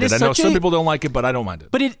don't mind it. I know some people don't like it, but I don't mind it.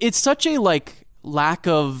 But it's such a lack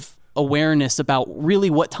of awareness about really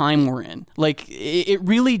what time we're in. Like, it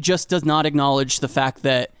really just does not acknowledge the fact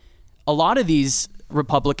that a lot of these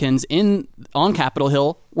Republicans on Capitol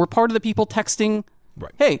Hill were part of the people texting,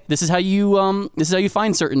 hey, this is how you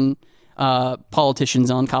find certain politicians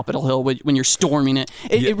on Capitol Hill when you're storming it.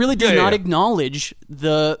 It really does not acknowledge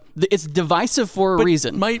it's divisive for a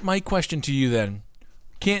reason. My question to you then,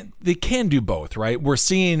 they can do both, right? We're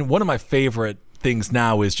seeing, one of my favorite things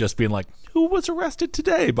now is just being like, who was arrested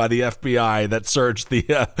today by the FBI that surged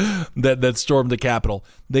that stormed the Capitol?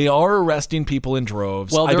 They are arresting people in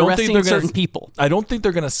droves. Well, they're arresting certain people. I don't think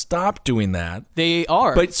they're going to stop doing that. They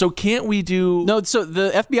are. But so can't we do? No. So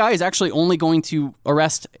the FBI is actually only going to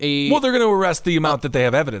arrest Well, they're going to arrest the amount that they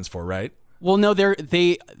have evidence for, right? Well, no. There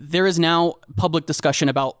is now public discussion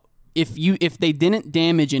about if they didn't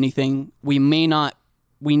damage anything, we may not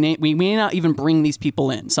even bring these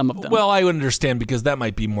people in, some of them. Well, I would understand, because that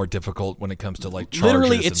might be more difficult when it comes to charges.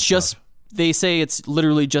 Literally, it's just, they say it's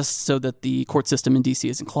literally just so that the court system in D.C.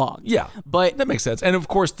 isn't clogged. Yeah, but that makes sense. And of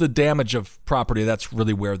course, the damage of property, that's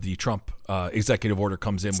really where the Trump executive order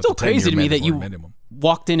comes in. It's still crazy to me that you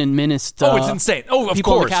walked in and menaced it's insane. Of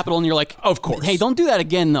people course. in the Capitol, and you're like, of course. Hey, don't do that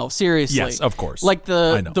again, though. Seriously. Yes, of course. Like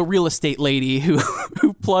the real estate lady who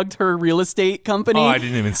plugged her real estate company. Oh, I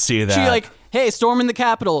didn't even see that. She hey, storming the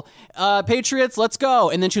Capitol, Patriots, let's go.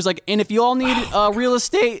 And then she was like, and if you all need real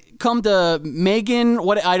estate, come to Megan,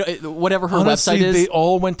 whatever her Honestly, website is. They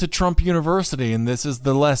all went to Trump University, and this is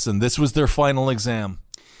the lesson. This was their final exam.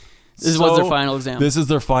 This was their final exam. This is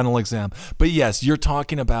their final exam. But yes, you're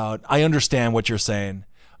talking about, I understand what you're saying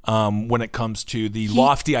when it comes to the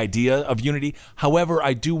lofty idea of unity. However,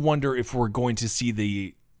 I do wonder if we're going to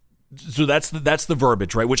see so that's the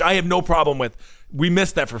verbiage, right? Which I have no problem with. We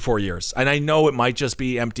missed that for 4 years. And I know it might just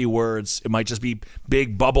be empty words. It might just be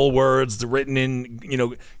big bubble words written in,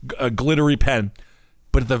 a glittery pen.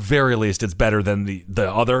 But at the very least, it's better than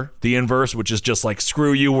the inverse, which is just like,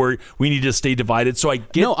 screw you, we need to stay divided. So I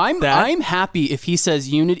get that. I'm happy if he says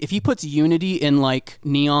unity, if he puts unity in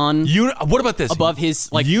neon. What about this? Above his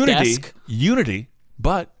desk. Unity,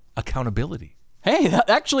 but accountability. Hey,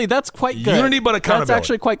 that's quite good. Unity, but accountability. That's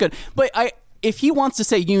actually quite good. But if he wants to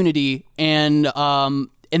say unity and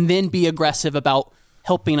then be aggressive about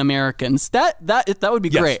helping Americans, that would be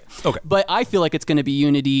great. Okay. But I feel like it's going to be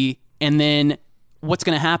unity, and then what's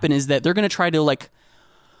going to happen is that they're going to try to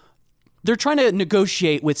they're trying to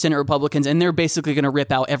negotiate with Senate Republicans, and they're basically going to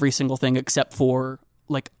rip out every single thing except for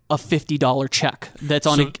a $50 check that's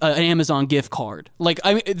on an Amazon gift card.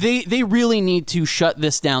 They really need to shut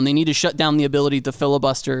this down. They need to shut down the ability to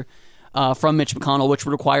filibuster from Mitch McConnell, which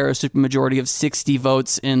would require a supermajority of 60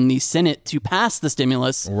 votes in the Senate to pass the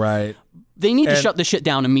stimulus. Right. They need to shut this shit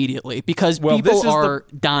down immediately, because people are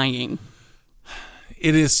dying.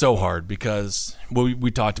 It is so hard because we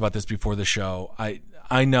talked about this before the show.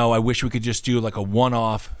 I know I wish we could just do like a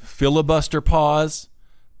one-off filibuster pause,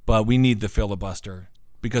 but we need the filibuster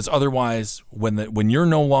because otherwise when you're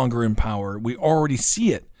no longer in power, we already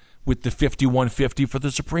see it with the 51-50 for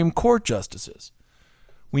the Supreme Court justices.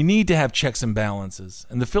 We need to have checks and balances,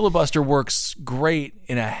 and the filibuster works great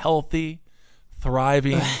in a healthy,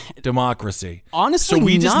 thriving democracy. Honestly, so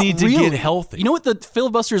we just not need to really. get healthy. You know what the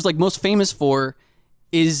filibuster is like most famous for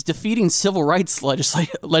is defeating civil rights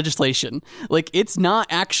legislation. Like it's not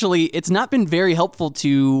been very helpful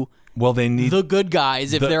to they need the good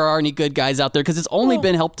guys, if there are any good guys out there, because it's only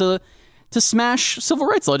been helped to smash civil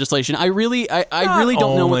rights legislation. I really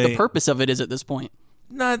don't know what the purpose of it is at this point.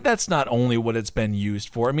 No, that's not only what it's been used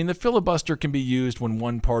for. I mean, the filibuster can be used when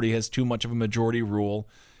one party has too much of a majority rule.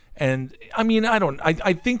 And I mean,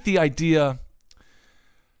 I think the idea,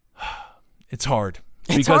 it's hard.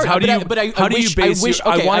 It's because hard, I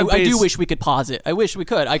do wish we could pause it. I wish we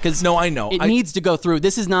could. I know. It needs to go through.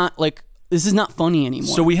 This is not funny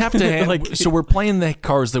anymore. So we have to, so we're playing the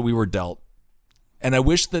cards that we were dealt. And I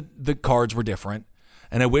wish that the cards were different.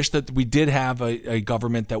 And I wish that we did have a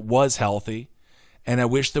government that was healthy. And I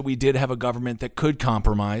wish that we did have a government that could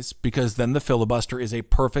compromise, because then the filibuster is a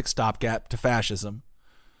perfect stopgap to fascism.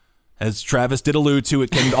 As Travis did allude to,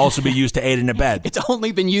 it can also be used to aid and abet. It's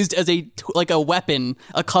only been used as a weapon,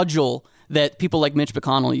 a cudgel that people like Mitch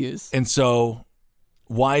McConnell use. And so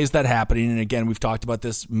why is that happening? And again, we've talked about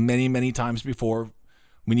this many, many times before.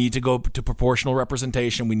 We need to go to proportional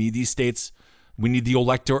representation. We need these states. We need the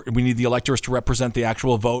electors to represent the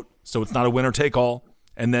actual vote, so it's not a winner take all.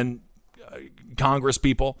 And then Congress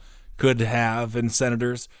people could have, and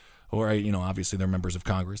senators, or obviously they're members of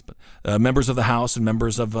Congress, but members of the House and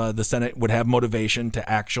members of the Senate would have motivation to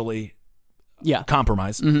actually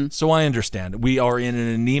compromise. Mm-hmm. So I understand. We are in an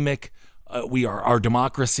anemic. Our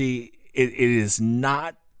democracy. It's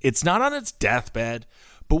not on its deathbed,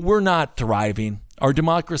 but we're not thriving. Our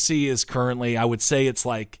democracy is currently, I would say, it's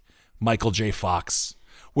like Michael J. Fox,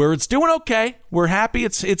 where it's doing okay. We're happy.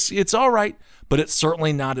 It's all right, but it's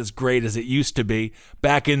certainly not as great as it used to be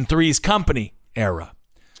back in Three's Company era.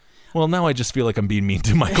 Well, now I just feel like I'm being mean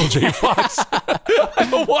to Michael J. Fox. I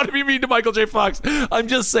don't want to be mean to Michael J. Fox. I'm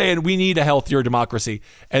just saying we need a healthier democracy,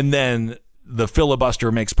 and then the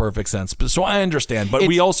filibuster makes perfect sense. So I understand, but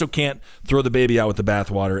we also can't throw the baby out with the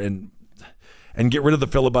bathwater and get rid of the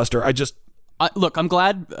filibuster. Look, I'm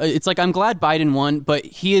glad. I'm glad Biden won, but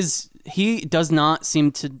he does not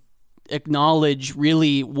seem to acknowledge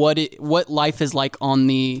really what life is like on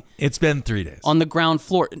the. It's been 3 days on the ground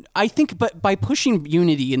floor. I think, but by pushing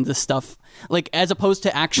unity into stuff, like as opposed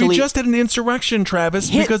to actually, we just had an insurrection,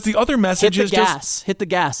 Travis, because the other message is hit the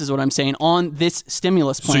gas is what I'm saying on this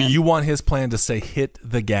stimulus plan. So you want his plan to say hit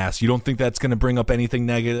the gas? You don't think that's going to bring up anything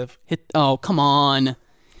negative? Oh, come on.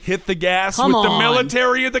 Hit the gas with the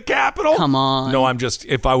military at the Capitol? Come on. No,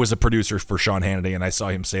 if I was a producer for Sean Hannity and I saw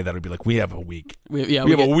him say that, I'd be like, we have a week. We have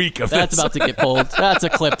a week of that's this. That's about to get pulled. That's a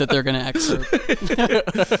clip that they're going to excerpt.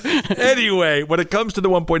 Anyway, when it comes to the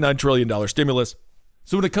 $1.9 trillion stimulus,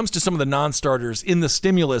 so when it comes to some of the non-starters in the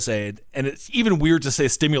stimulus aid, and it's even weird to say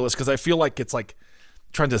stimulus because I feel like it's like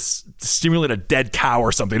trying to stimulate a dead cow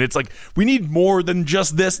or something. It's like, we need more than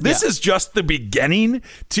just this. This is just the beginning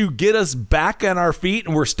to get us back on our feet,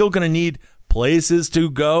 and we're still going to need places to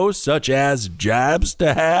go, such as jobs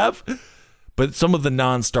to have. But some of the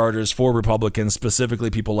non-starters for Republicans, specifically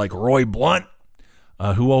people like Roy Blunt,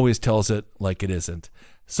 who always tells it like it isn't.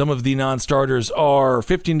 Some of the non-starters are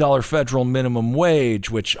 $15 federal minimum wage,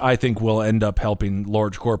 which I think will end up helping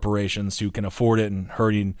large corporations who can afford it and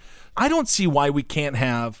hurting. I don't see why we can't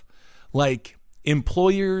have like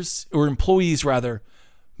employees rather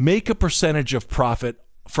make a percentage of profit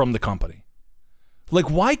from the company. Like,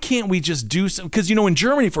 why can't we just do some? Because, in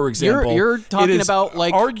Germany, for example, you're talking about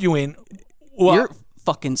like arguing. Well, you're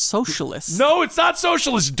fucking socialist. No, it's not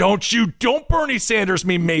socialist. Don't Bernie Sanders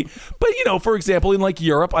me, mate. But, for example, in like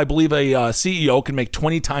Europe, I believe a CEO can make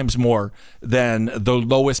 20 times more than the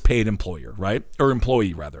lowest paid employer, right? Or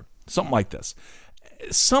employee, rather. Something like this.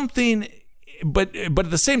 But at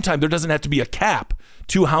the same time, there doesn't have to be a cap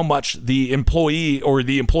to how much the employee or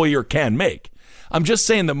the employer can make. I'm just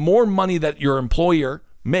saying the more money that your employer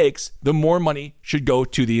makes, the more money should go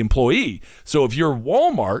to the employee. So if you're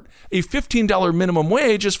Walmart, a $15 minimum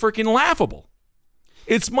wage is freaking laughable.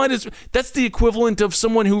 That's the equivalent of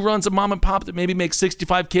someone who runs a mom and pop that maybe makes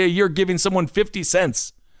 $65K a year giving someone 50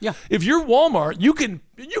 cents. Yeah. If you're Walmart, you can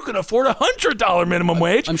afford $100 minimum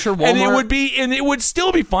wage. I'm sure and Walmart- it would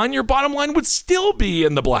still be fine. Your bottom line would still be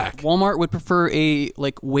in the black. Walmart would prefer a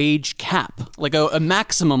wage cap, like a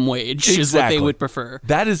maximum wage is what they would prefer.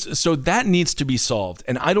 That needs to be solved.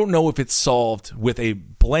 And I don't know if it's solved with a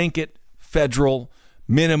blanket federal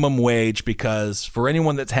minimum wage, because for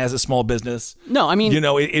anyone that has a small business, No, I mean,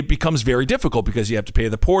 it becomes very difficult because you have to pay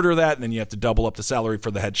the porter that, and then you have to double up the salary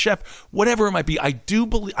for the head chef, whatever it might be. I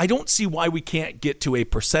don't see why we can't get to a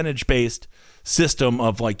percentage-based system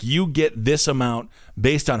of like, you get this amount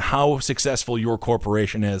based on how successful your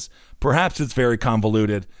corporation is. Perhaps it's very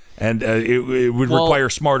convoluted, and it would require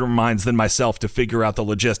smarter minds than myself to figure out the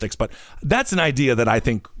logistics, but that's an idea that I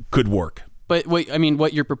think could work. But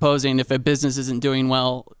what you're proposing, if a business isn't doing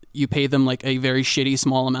well, you pay them like a very shitty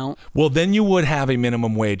small amount. Well, then you would have a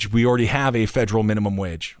minimum wage. We already have a federal minimum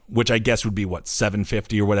wage, which I guess would be what,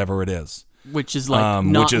 $7.50 or whatever it is. Which is like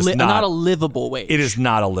not a livable wage. It is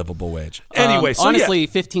not a livable wage. Anyway, so honestly,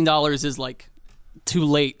 $15 is like too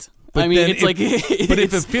late. But I mean, then it's like but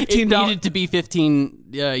if a $15 it needed to be 15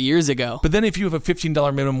 years ago. But then if you have a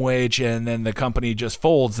 $15 minimum wage and then the company just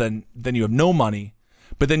folds, then you have no money.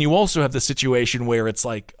 But then you also have the situation where it's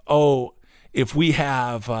like, oh, if we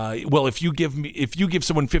have, if you give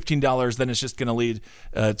someone $15, then it's just going to lead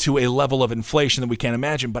to a level of inflation that we can't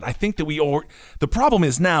imagine. But I think that the problem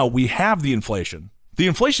is now we have the inflation. The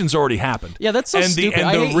inflation's already happened. Yeah, that's so stupid.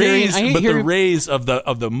 The raise of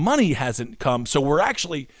the money hasn't come. So we're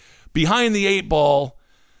actually behind the 8 ball.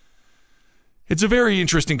 It's a very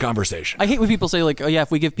interesting conversation. I hate when people say like, oh yeah, if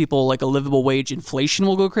we give people like a livable wage, inflation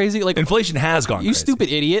will go crazy. Like, inflation has gone crazy. You stupid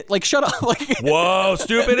idiot. Like, shut up. Like, whoa,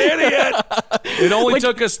 stupid idiot. It only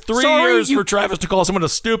took us 3 years for Travis to call someone a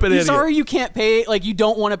stupid idiot. Sorry you can't pay, like you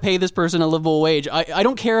don't want to pay this person a livable wage. I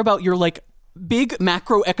don't care about your like big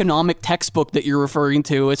macroeconomic textbook that you're referring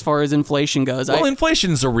to as far as inflation goes. Well,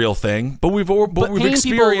 inflation's a real thing, but we've paying experienced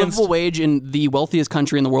people a livable wage in the wealthiest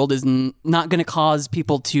country in the world is not going to cause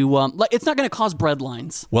people to it's not going to cause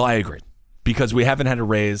breadlines. Well, I agree, because we haven't had a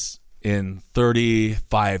raise in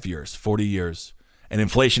 35 years, 40 years, and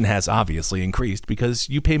inflation has obviously increased because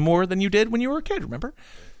you pay more than you did when you were a kid. Remember?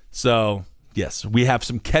 So yes, we have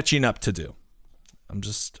some catching up to do.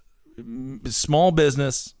 Small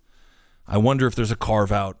business. I wonder if there's a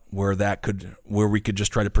carve out where we could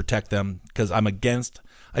just try to protect them, because I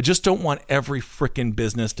just don't want every freaking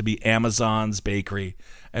business to be Amazon's bakery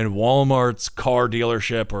and Walmart's car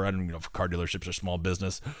dealership, or I don't know if car dealerships are small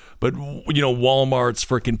business, but Walmart's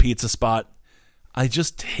freaking pizza spot. I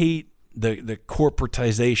just hate the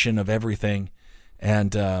corporatization of everything,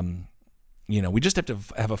 and we just have to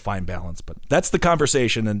have a fine balance. But that's the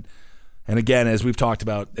conversation, and again, as we've talked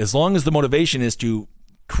about, as long as the motivation is to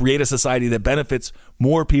create a society that benefits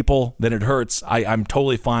more people than it hurts, I'm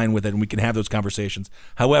totally fine with it, and we can have those conversations.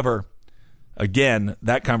 However, again,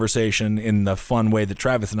 that conversation in the fun way that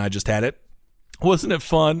Travis and I just had it, wasn't it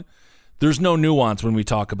fun? There's no nuance when we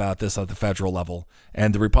talk about this at the federal level,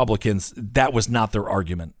 and the Republicans, that was not their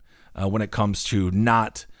argument when it comes to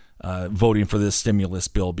not voting for this stimulus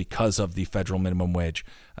bill because of the federal minimum wage.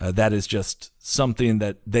 That is just something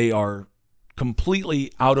that they are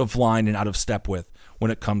completely out of line and out of step with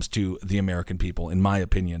when it comes to the American people, in my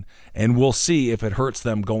opinion. And we'll see if it hurts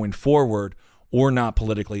them going forward or not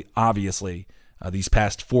politically. Obviously, these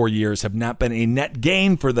past 4 years have not been a net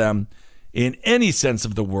gain for them in any sense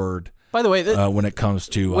of the word. By the way, when it comes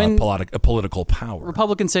to political power.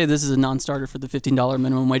 Republicans say this is a non-starter for the $15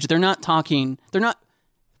 minimum wage. They're not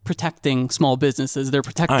protecting small businesses. They're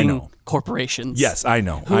protecting corporations. Yes, I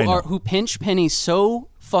know. Who pinch pennies so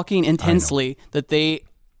fucking intensely that they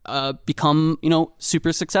become,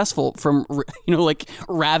 super successful from,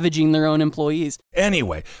 ravaging their own employees.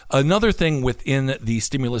 Anyway, another thing within the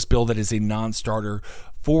stimulus bill that is a non-starter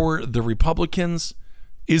for the Republicans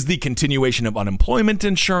is the continuation of unemployment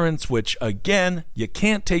insurance, which, again, you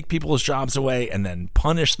can't take people's jobs away and then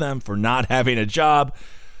punish them for not having a job.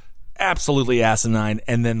 Absolutely asinine.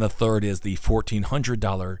 And then the third is the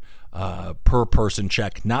 $1,400 per person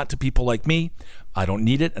check, not to people like me. I don't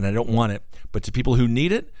need it and I don't want it. But to people who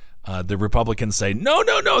need it, the Republicans say, no,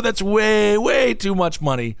 that's way, way too much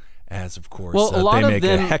money. As, of course, they make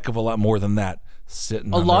a heck of a lot more than that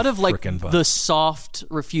sitting on their frickin' butt. The soft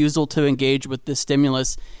refusal to engage with the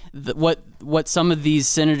stimulus, what some of these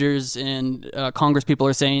senators and Congress people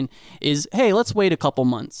are saying is, hey, let's wait a couple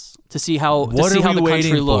months to see how the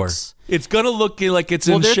country looks. It's going to look like it's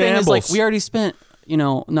in their shambles. Thing is like, we already spent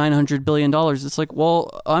 $900 billion. It's like,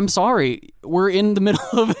 well, I'm sorry. We're in the middle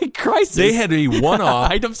of a crisis. They had a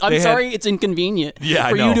one-off. I'm sorry it's inconvenient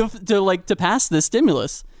for you to pass this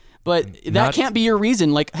stimulus. But that Not- can't be your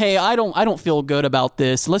reason. Like, hey, I don't feel good about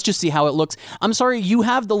this. Let's just see how it looks. I'm sorry, you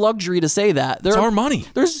have the luxury to say that. It's our money.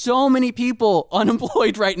 There's so many people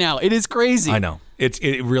unemployed right now. It is crazy. I know.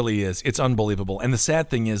 It really is. It's unbelievable. And the sad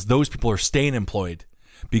thing is those people are staying employed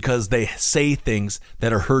because they say things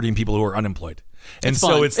that are hurting people who are unemployed. And It's so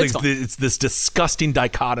fun. it's It's like fun. it's this disgusting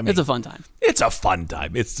dichotomy. It's a fun time. It's a fun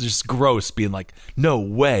time. It's just gross being like, no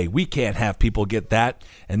way, we can't have people get that.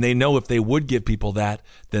 And they know if they would give people that,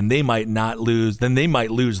 then they might not lose. Then they might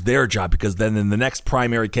lose their job because then in the next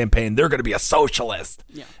primary campaign, they're going to be a socialist.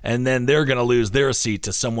 Yeah. And then they're going to lose their seat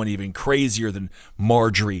to someone even crazier than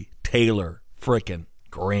Marjorie Taylor frickin'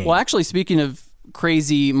 Greene. Well, actually, speaking of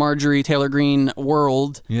crazy Marjorie Taylor Greene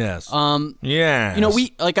world, Yes. you know,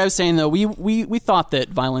 we like I was saying though, we thought that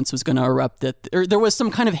violence was going to erupt. Or there was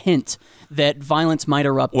some kind of hint that violence might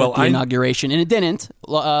erupt at the inauguration, and it didn't.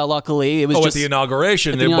 Luckily, it was at just the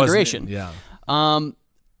inauguration. At the inauguration, yeah.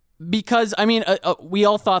 because I mean, we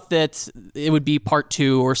all thought that it would be part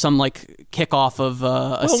 2 or some like kickoff of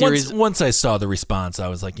a series. Once I saw the response, I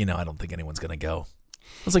was like, I don't think anyone's going to go.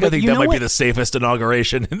 I was like, But I think you that know might be what? the safest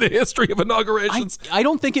inauguration in the history of inaugurations. I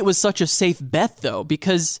don't think it was such a safe bet, though,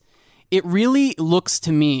 because it really looks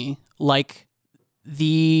to me like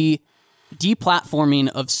the deplatforming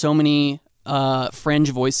of so many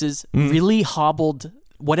fringe voices really hobbled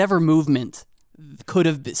whatever movement could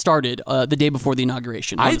have started the day before the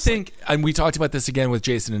inauguration. I honestly. think, and we talked about this again with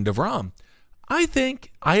Jason and DeVrom, I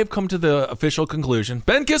think I have come to the official conclusion,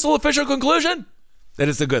 Ben Kissel official conclusion, that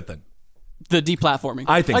it's a good thing. the deplatforming.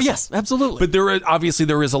 I think so. Yes, absolutely. But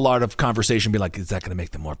there is a lot of conversation be like, is that going to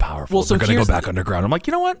make them more powerful? Well, so they're going to go here's back the- underground. I'm like,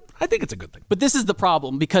 you know what? I think it's a good thing. But this is the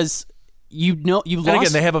problem because you lost. And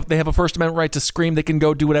again, they have a First Amendment right to scream. They can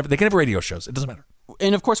go do whatever. They can have radio shows. It doesn't matter.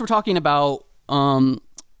 And of course, we're talking about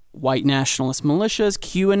white nationalist militias,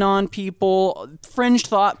 QAnon people, fringe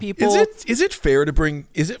thought people. Is it fair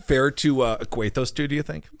to equate those two? Do you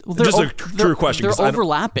think? Well, Just a true question. They're 'cause I don't-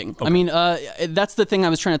 overlapping. I mean, that's the thing I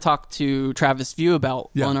was trying to talk to Travis View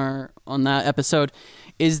about on that episode.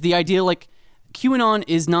 Is the idea like QAnon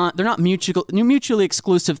is not? They're not mutually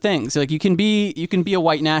exclusive things. Like you can be a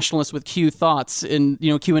white nationalist with Q thoughts and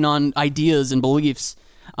QAnon ideas and beliefs,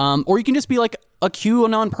 or you can just be like a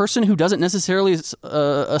QAnon person who doesn't necessarily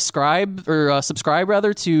subscribe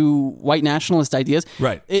rather to white nationalist ideas.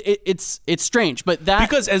 Right. It's strange, but that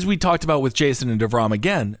because as we talked about with Jason and DeVrom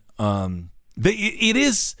again,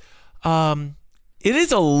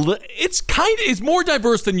 it's more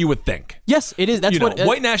diverse than you would think. yes, it is. That's what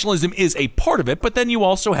White nationalism is a part of it, but then you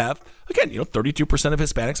also have, again, 32% of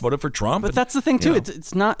Hispanics voted for Trump. But that's the thing too.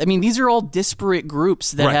 It's not. I mean, these are all disparate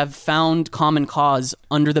groups that Right. have found common cause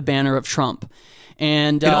under the banner of Trump,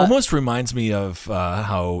 and it almost reminds me of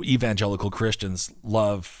how evangelical Christians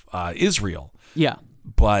love Israel, yeah.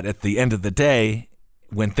 but at the end of the day,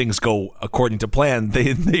 when things go according to plan,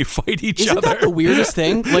 they fight each Isn't other. that the weirdest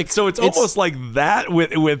thing? Like, so it's almost like that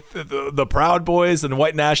with the Proud Boys and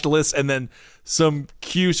white nationalists, and then some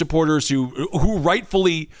Q supporters who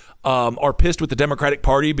rightfully are pissed with the Democratic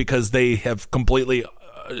Party because they have completely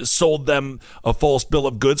sold them a false bill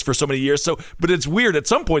of goods for so many years. So, but it's weird. At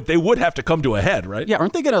some point, they would have to come to a head, right? Yeah,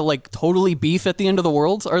 aren't they gonna like totally beef at the end of the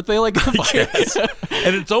world? Aren't they like? Yes.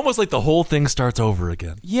 And it's almost like the whole thing starts over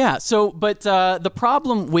again. Yeah. So, but the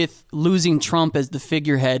problem with losing Trump as the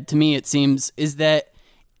figurehead, to me, it seems, is that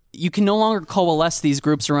you can no longer coalesce these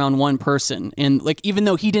groups around one person. And like, even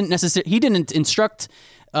though he didn't instruct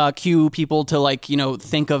Q people to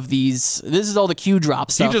think of these. This is all the Q drop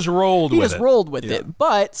stuff. He just rolled with it. it.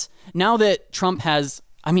 But now that Trump has,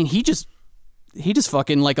 I mean, he just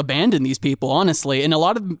fucking abandoned these people, honestly. And a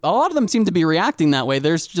lot of them seem to be reacting that way.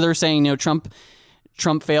 They're saying, Trump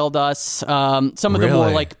failed us. Some of some of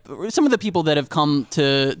the people that have come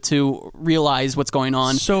to realize what's going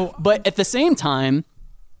on. So, but at the same time,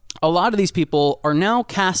 a lot of these people are now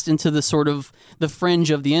cast into the sort of the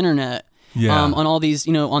fringe of the internet. Yeah. On all these,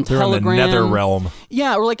 on They're Telegram, in the nether realm.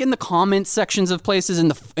 Yeah, or in the comments sections of places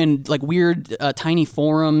in weird tiny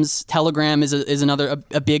forums. Telegram is another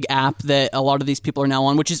big app that a lot of these people are now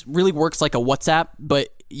on, which really works like a WhatsApp, but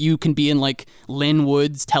you can be in Lynn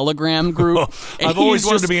Wood's Telegram group. I've always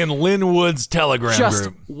wanted to be in Lynn Wood's Telegram just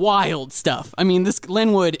group. Wild stuff. I mean, this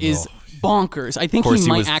Lynn Wood is bonkers. I think he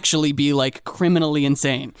might actually be criminally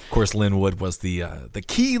insane. Of course, Lynn Wood was the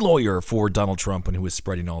key lawyer for Donald Trump when he was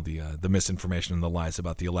spreading all the misinformation and the lies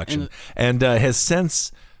about the election, and has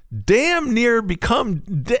since damn near become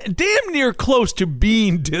damn near close to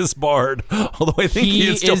being disbarred. Although I think he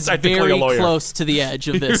is still technically a lawyer. Very close to the edge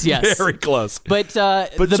of this. Yes, very close. But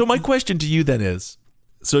so my question to you then is,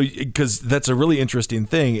 because that's a really interesting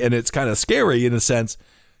thing, and it's kind of scary in a sense.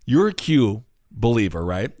 you're a Q believer,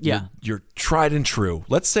 right? Yeah. You're tried and true.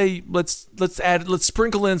 Let's say let's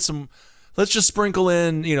sprinkle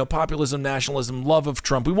in, you know, populism, nationalism, love of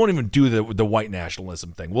Trump. We won't even do the white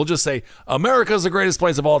nationalism thing. We'll just say America's the greatest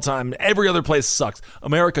place of all time. Every other place sucks.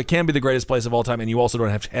 America can be the greatest place of all time, and you also don't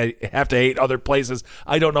have to hate other places.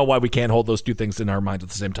 I don't know why we can't hold those two things in our minds at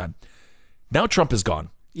the same time. Now Trump is gone.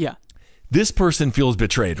 Yeah. This person feels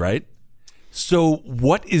betrayed, right? So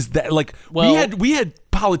what is that like? Well, we had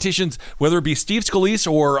politicians, whether it be Steve Scalise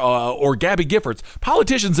or Gabby Giffords.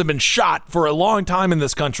 Politicians have been shot for a long time in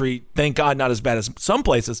this country. Thank God, not as bad as some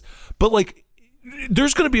places. But like,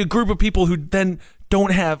 there's going to be a group of people who then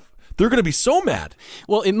don't have. They're going to be so mad.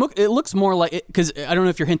 Well, it looks more like, because I don't know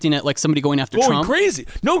if you're hinting at like somebody going after Trump. Going crazy.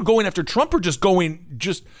 No, going after Trump or just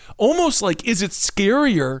almost like, is it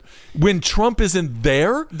scarier when Trump isn't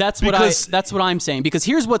there? That's what I'm saying. Because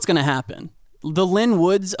here's what's going to happen. The Lynn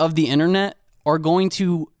Woods of the internet are going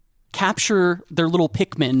to capture their little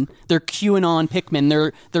Pikmin, their QAnon Pikmin,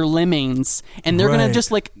 their lemmings, and they're going to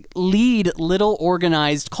just like lead little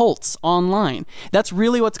organized cults online. That's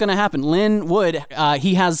really what's going to happen. Lynn Wood,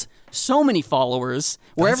 he has so many followers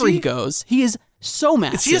wherever he goes. He is so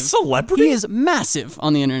massive. Is he a celebrity? He is massive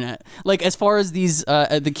on the internet. Like, as far as these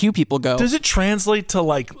the Q people go. Does it translate to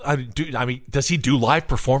like? Does he do live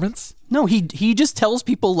performance? No, he just tells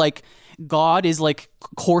people like God is like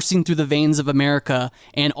coursing through the veins of America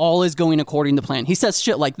and all is going according to plan. He says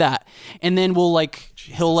shit like that, and then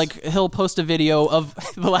he'll post a video of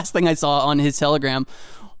the last thing I saw on his Telegram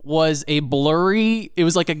was it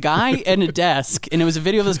was like a guy at a desk, and it was a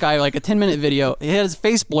video of this guy, like a 10-minute video. He had his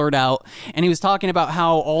face blurred out, and he was talking about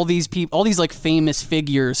how all these like famous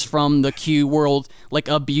figures from the Q world like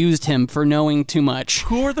abused him for knowing too much.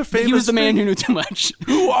 Who are the famous? He was the man who knew too much.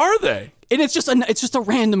 Who are they? And it's just a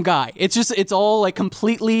random guy. It's all like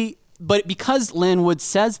completely. But because Lynn Wood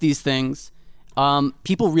says these things,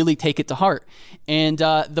 people really take it to heart. And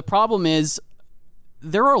the problem is,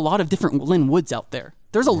 there are a lot of different Lynn Woods out there.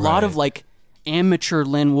 There's a lot of like amateur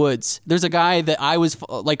Lynn Woods. There's a guy that I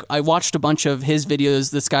watched a bunch of his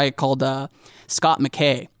videos. This guy called Scott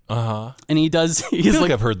McKay. And he's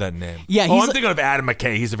like, I've heard that name. Yeah, I'm thinking of Adam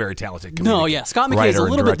McKay. He's a very talented comedian. No, yeah, Scott McKay is a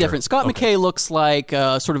little bit different. Scott McKay looks like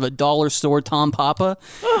sort of a dollar store Tom Papa,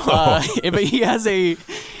 but he has a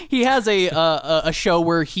show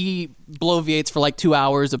where he bloviates for like 2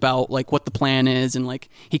 hours about like what the plan is, and like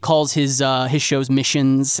he calls his shows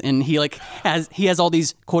missions, and he has all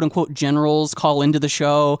these quote unquote generals call into the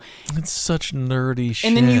show. It's such nerdy shit.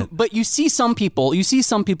 And then you see some people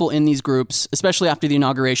in these groups, especially after the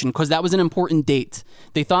inauguration, because that was an important date.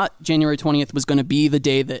 They thought January 20th was going to be the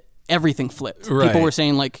day that everything flipped. Right. People were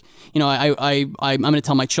saying like, you know, I'm going to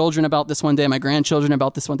tell my children about this one day, my grandchildren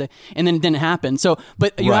about this one day, and then it didn't happen. So,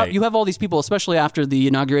 but you have all these people, especially after the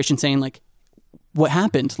inauguration, saying like, what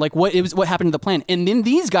happened? Like, what happened to the plan? And then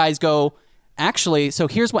these guys go, actually, so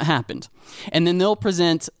here's what happened, and then they'll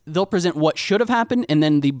present what should have happened, and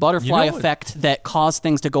then the butterfly effect that caused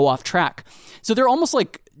things to go off track. So they're almost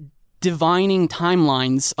like divining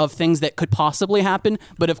timelines of things that could possibly happen,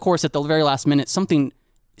 but of course, at the very last minute, something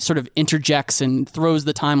sort of interjects and throws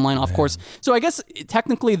the timeline off course. So I guess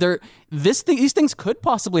technically these things could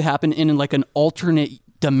possibly happen in like an alternate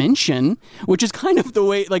dimension, which is kind of the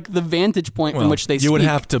way, like the vantage point from which they speak. You would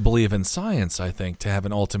have to believe in science, I think, to have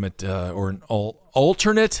an ultimate or an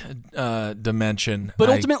alternate dimension. But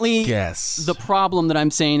ultimately, yes, the problem that I'm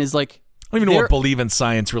saying is like, I don't even know what believe in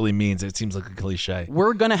science really means. It seems like a cliche.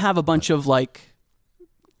 We're gonna have a bunch of like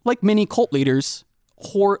mini cult leaders,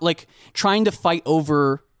 like trying to fight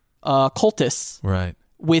over cultists, right?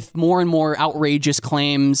 With more and more outrageous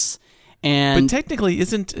claims. And but technically,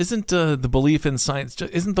 isn't the belief in science?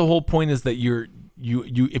 Isn't the whole point is that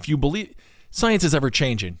if you believe science is ever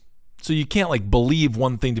changing, so you can't like believe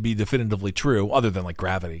one thing to be definitively true, other than like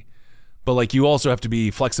gravity. But like you also have to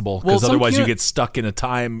be flexible, because otherwise you get stuck in a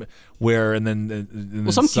time where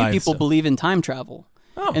some people believe in time travel,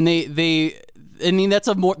 and they. I mean, that's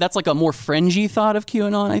like a more fringy thought of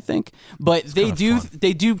QAnon, I think. But they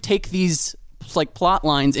do take these like plot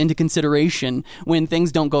lines into consideration when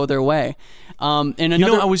things don't go their way. And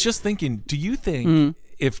I was just thinking, do you think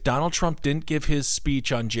if Donald Trump didn't give his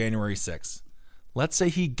speech on January 6th, let's say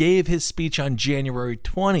he gave his speech on January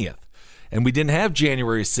 20th, and we didn't have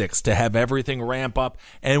January 6th to have everything ramp up,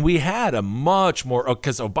 and we had a much more,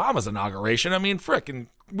 because Obama's inauguration, I mean, frickin',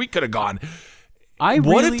 we could have gone.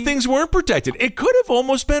 What if things weren't protected? It could have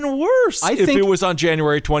almost been worse if it was on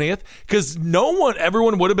January 20th, because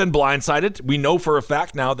everyone would have been blindsided. We know for a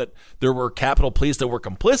fact now that there were Capitol Police that were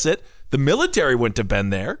complicit. The military wouldn't have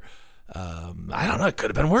been there. I don't know. It could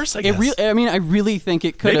have been worse. I guess. I really think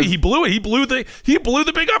it could. Maybe he blew it. He blew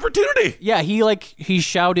the big opportunity. Yeah, he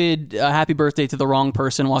shouted "Happy Birthday" to the wrong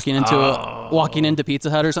person walking into Pizza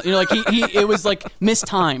Hut or something. It was like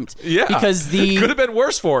mistimed. Yeah, because it could have been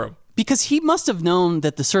worse for him. Because he must have known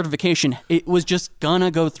that the certification it was just gonna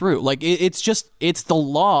go through. Like it's the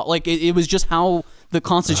law. Like it was just how the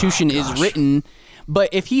Constitution is written. But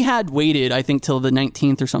if he had waited, I think till the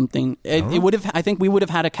 19th or something, it would have. I think we would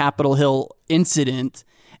have had a Capitol Hill incident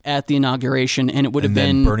at the inauguration, and it would have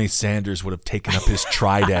been. Bernie Sanders would have taken up his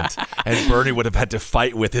trident, and Bernie would have had to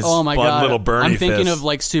fight with his fun little Bernie. I'm thinking fist. of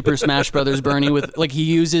like Super Smash Brothers Bernie with like he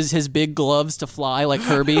uses his big gloves to fly like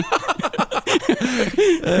Kirby.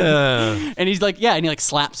 And he's like, and he like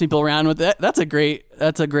slaps people around with that. That's a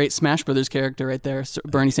great Smash Brothers character right there,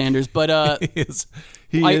 Bernie Sanders. But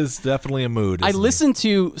he is definitely a mood. I listened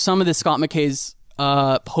to some of the Scott McKay's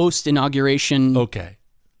post inauguration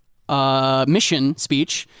mission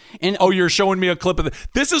speech, and you're showing me a clip of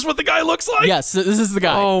this is what the guy looks like. Yes, this is the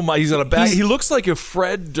guy. Oh my, he's on a bag. He looks like if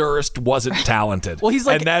Fred Durst wasn't talented. Well, he's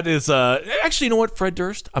like, and that is actually, you know what, Fred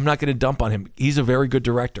Durst? I'm not going to dump on him. He's a very good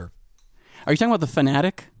director. Are you talking about The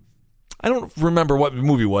Fanatic? I don't remember what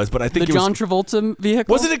movie it was, but I think the John Travolta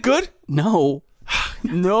vehicle. Wasn't it good? No.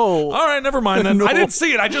 No. All right, never mind then. No. I didn't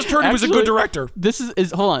see it. I just heard he was a good director. This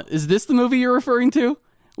is hold on. Is this the movie you're referring to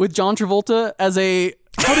with John Travolta as a?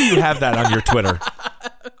 How do you have that on your Twitter?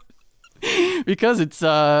 Because it's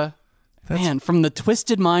man, from the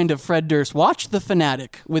twisted mind of Fred Durst. Watch The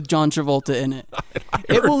Fanatic with John Travolta in it.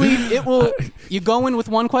 It will. You go in with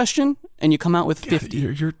one question and you come out with 50.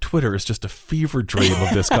 Your Twitter is just a fever dream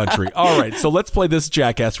of this country. All right, so let's play this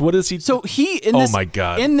jackass. What is he? So my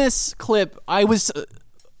God! In this clip, I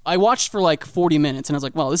watched for like 40 minutes and I was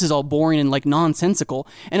like, well, this is all boring and like nonsensical.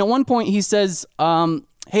 And at one point he says,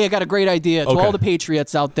 hey, I got a great idea to all the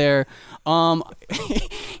patriots out there.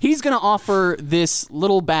 He's going to offer this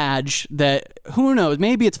little badge that, who knows,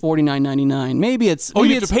 maybe it's $49.99. Maybe it's...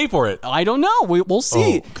 you have to pay for it. I don't know. We'll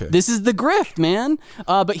see. Okay. This is the grift, man.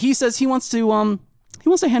 But he says he wants to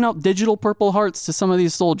hand out digital Purple Hearts to some of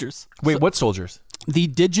these soldiers. Wait, what soldiers? The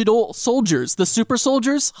digital soldiers. The super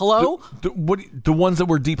soldiers. Hello? The ones that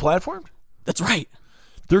were deplatformed? That's right.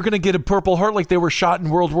 They're going to get a Purple Heart like they were shot in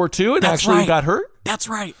World War II and got hurt? That's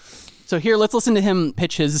right. So here, let's listen to him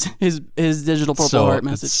pitch his digital Purple Heart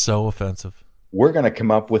message. It's so offensive. We're going to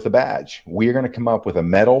come up with a badge. We're going to come up with a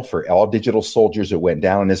medal for all digital soldiers that went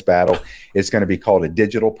down in this battle. It's going to be called a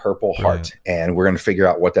digital Purple Heart. And we're going to figure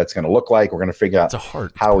out what that's going to look like. We're going to figure out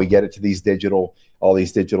how we get it to all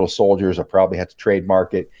these digital soldiers. I'll probably have to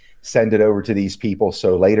trademark it, send it over to these people.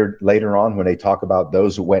 So later on, when they talk about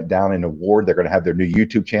those who went down in a war, they're going to have their new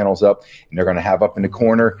YouTube channels up, and they're going to have up in the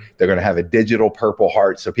corner, they're going to have a digital Purple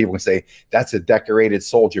Heart. So people can say, that's a decorated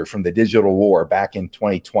soldier from the digital war back in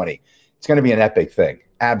 2020. It's going to be an epic thing.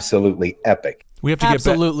 Absolutely epic. We have to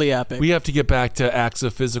epic. We have to get back to acts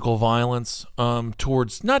of physical violence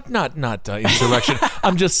towards not insurrection.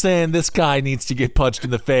 I'm just saying this guy needs to get punched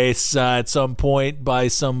in the face at some point by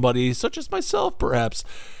somebody such as myself, perhaps.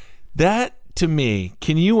 That, to me,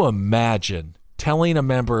 can you imagine telling a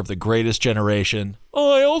member of the greatest generation,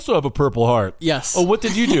 I also have a Purple Heart? Yes. Oh, what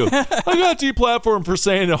did you do? I got deplatformed for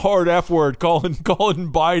saying a hard F word, calling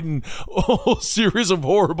Biden a series of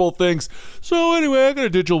horrible things. So anyway, I got a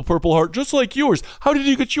digital Purple Heart just like yours. How did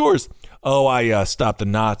you get yours? Oh, I stopped the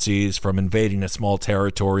Nazis from invading a small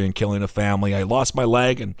territory and killing a family. I lost my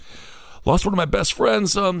leg and lost one of my best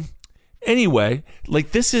friends. Anyway,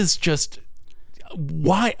 like this is just...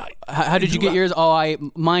 Why? How did you get yours?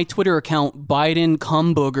 My Twitter account, Biden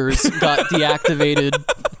Cum Boogers, got deactivated.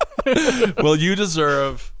 Well, you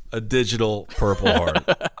deserve a digital Purple Heart.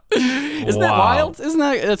 Isn't that wild?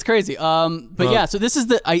 That's crazy? Yeah. So this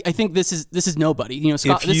is I think this is nobody. You know,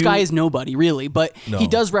 Scott, this guy is nobody really, but he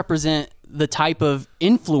does represent the type of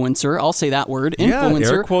influencer. I'll say that word,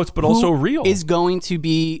 influencer. Air quotes, but also real. Is going to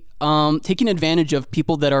be taking advantage of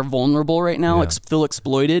people that are vulnerable right now, feel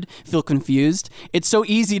exploited, feel confused. It's so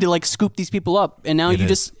easy to like scoop these people up, and now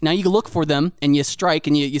you look for them and you strike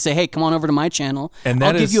and you say, hey, come on over to my channel, and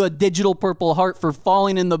I'll give you a digital Purple Heart for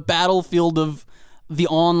falling in the battlefield of the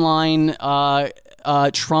online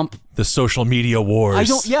Trump, the social media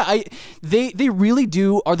wars. They really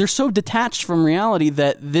do. They're so detached from reality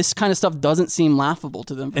that this kind of stuff doesn't seem laughable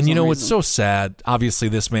to them. And you know what's so sad? Obviously,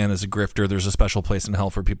 this man is a grifter. There's a special place in hell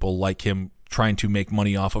for people like him trying to make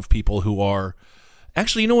money off of people who are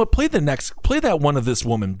Actually, you know what? Play that one of this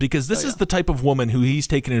woman, because this is the type of woman who he's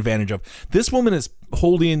taking advantage of. This woman is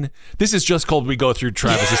holding, this is just called We Go Through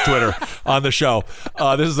Travis's Twitter on the show.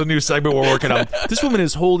 This is a new segment we're working on. This woman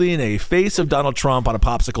is holding a face of Donald Trump on a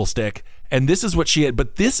popsicle stick, and this is what she had.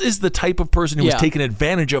 But this is the type of person who was taken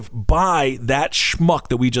advantage of by that schmuck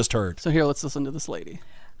that we just heard. So here, let's listen to this lady.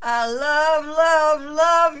 I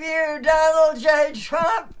love you, Donald J.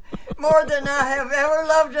 Trump, more than I have ever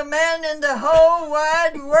loved a man in the whole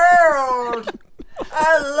wide world.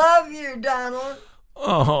 I love you, Donald.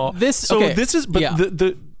 Oh, this is, but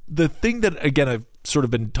the thing that, again, I've sort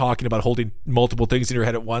of been talking about, holding multiple things in your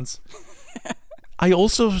head at once. I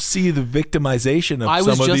also see the victimization of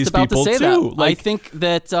some of these people too. I think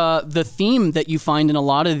that the theme that you find in a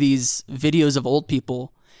lot of these videos of old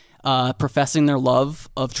people professing their love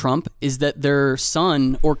of Trump is that their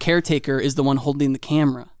son or caretaker is the one holding the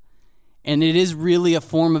camera. And it is really a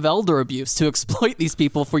form of elder abuse to exploit these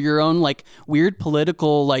people for your own like weird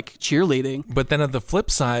political like cheerleading. But then at the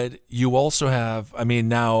flip side, you also have, I mean,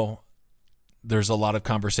 now there's a lot of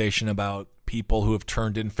conversation about people who have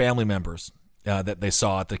turned in family members that they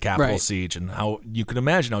saw at the Capitol siege, and how you can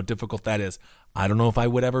imagine how difficult that is. I don't know if I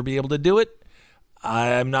would ever be able to do it.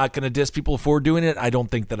 I'm not going to diss people for doing it. I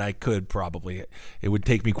don't think that I could probably. It would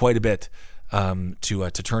take me quite a bit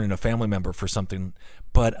to turn in a family member for something.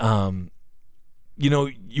 But, you know,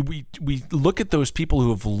 we look at those people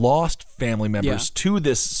who have lost family members to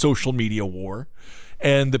this social media war,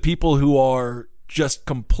 and the people who are just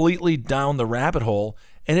completely down the rabbit hole,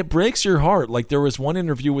 and it breaks your heart. Like, there was one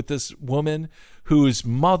interview with this woman whose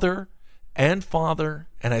mother and father,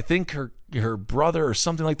 and I think her brother or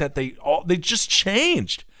something like that, they just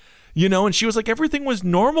changed, you know, and she was like, everything was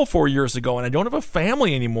normal 4 years ago, and I don't have a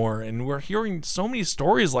family anymore. And we're hearing so many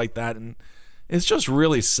stories like that, and it's just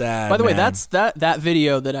really sad. By the way, that's that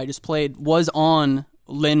video that I just played was on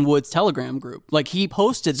Lynn Wood's Telegram group. Like, he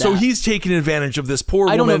posted that. So he's taking advantage of this poor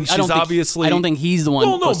woman. I don't think he's the one.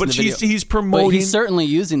 Well, no, but he's promoting. But he's certainly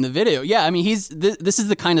using the video. Yeah, I mean, this is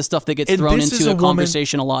the kind of stuff that gets thrown into a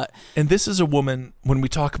conversation a lot. And this is a woman, when we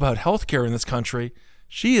talk about healthcare in this country,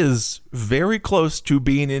 she is very close to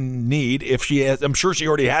being in need. If she has, I'm sure she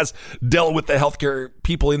already has dealt with the healthcare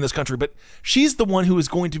people in this country, but she's the one who is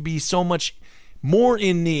going to be so much more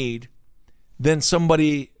in need than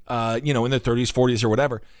somebody, you know, in their 30s, 40s, or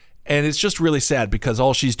whatever. And it's just really sad, because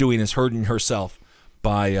all she's doing is hurting herself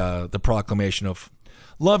by the proclamation of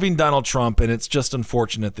loving Donald Trump. And it's just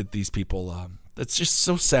unfortunate that these people, it's just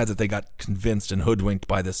so sad that they got convinced and hoodwinked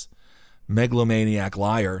by this megalomaniac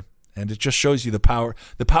liar. And it just shows you the power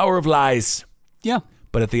of lies. Yeah.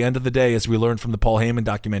 But at the end of the day, as we learned from the Paul Heyman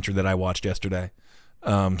documentary that I watched yesterday,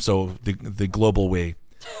 so the global we,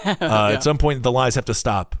 at some point the lies have to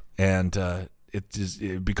stop, and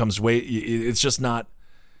it becomes it's just not.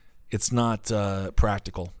 It's not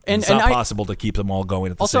practical. And it's not possible to keep them all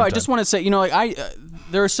going at the same time. Also, I just want to say, you know,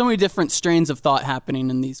 there are so many different strains of thought happening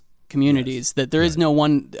in these communities that there is no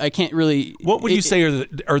one. I can't really. What would you say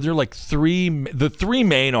are there like three? The three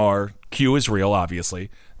main are Q is real, obviously.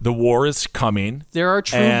 The war is coming. There are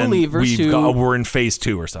true believers we're in phase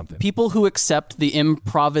 2 or something. People who accept the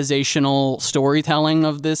improvisational storytelling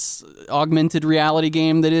of this augmented reality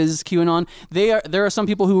game that is QAnon. There are some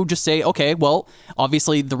people who just say, okay, well,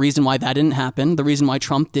 obviously the reason why that didn't happen, the reason why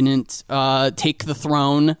Trump didn't take the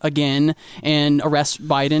throne again and arrest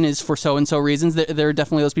Biden is for so-and-so reasons. There are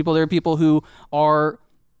definitely those people. There are people who are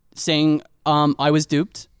saying, I was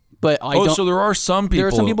duped. But I don't. So there are some people. There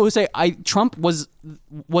are some people who say Trump was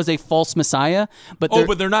a false messiah, but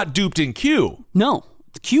but they're not duped in Q. No,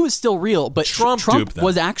 Q is still real, but Trump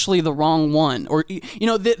was actually the wrong one. Or you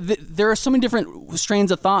know, there are so many different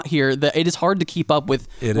strains of thought here that it is hard to keep up with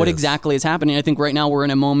what exactly is happening. I think right now we're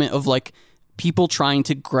in a moment of like people trying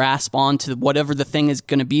to grasp onto whatever the thing is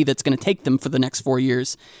going to be that's going to take them for the next 4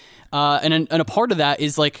 years, and a part of that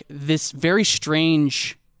is like this very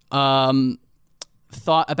strange.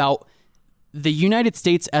 Thought about the United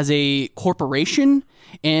States as a corporation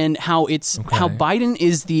and how how Biden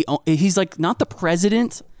is he's like not the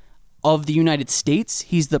president of the United States,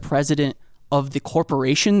 he's the president of the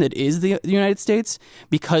corporation that is the United States,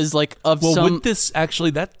 because like with this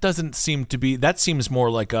actually that seems more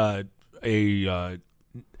like that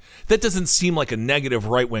doesn't seem like a negative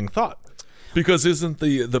right-wing thought, because isn't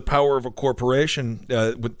the power of a corporation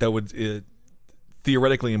that would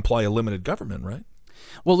theoretically imply a limited government, right?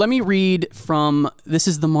 Well, let me read from, this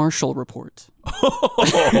is the Marshall Report. Not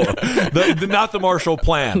the Marshall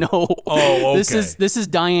Plan. No. Oh, okay. This is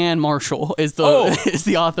Diane Marshall is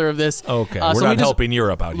the author of this. Okay, we're not helping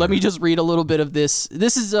Europe out here. Let me just read a little bit of this.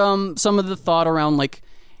 This is some of the thought around like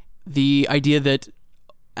the idea that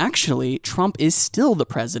actually, Trump is still the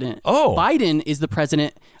president. Oh. Biden is the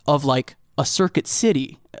president of like a circuit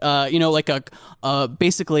city, like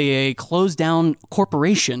basically a closed down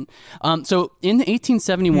corporation. So in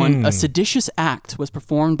 1871, a seditious act was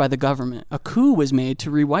performed by the government. A coup was made to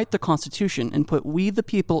rewrite the Constitution and put "we the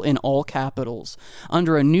people" in all capitals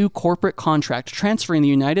under a new corporate contract, transferring the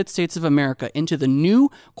United States of America into the new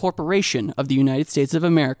corporation of the United States of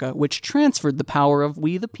America, which transferred the power of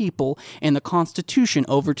 "we the people" and the Constitution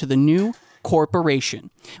over to the new corporation.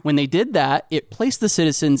 When they did that, it placed the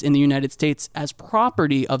citizens in the United States as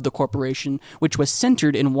property of the corporation, which was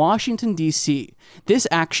centered in Washington, D.C. This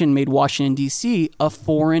action made Washington, D.C. a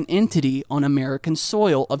foreign entity on American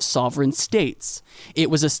soil of sovereign states. It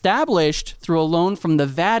was established through a loan from the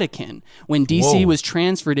Vatican when D.C. was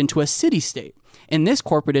transferred into a city-state. And this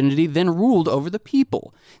corporate entity then ruled over the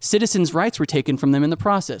people. Citizens' rights were taken from them in the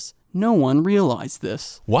process. No one realized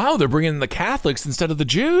this. Wow, they're bringing in the Catholics instead of the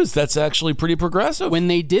Jews. That's actually pretty progressive. When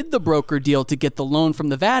they did the broker deal to get the loan from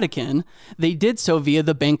the Vatican, they did so via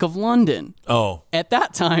the Bank of London. Oh. At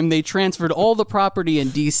that time, they transferred all the property in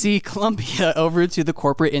D.C., Columbia, over to the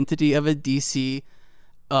corporate entity of a D.C.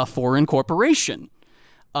 Foreign corporation.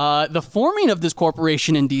 The forming of this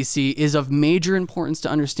corporation in D.C. is of major importance to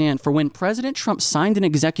understand, for when President Trump signed an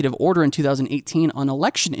executive order in 2018 on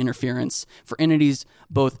election interference for entities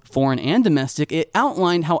both foreign and domestic, it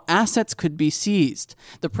outlined how assets could be seized.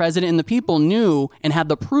 The president and the people knew and had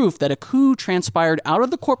the proof that a coup transpired out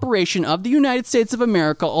of the corporation of the United States of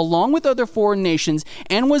America along with other foreign nations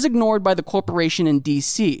and was ignored by the corporation in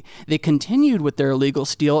D.C. They continued with their illegal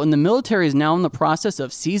steal, and the military is now in the process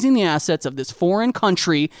of seizing the assets of this foreign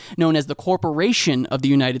country known as the Corporation of the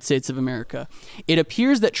United States of America. It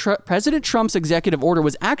appears that President Trump's executive order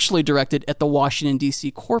was actually directed at the Washington,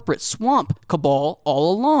 D.C. corporate swamp cabal all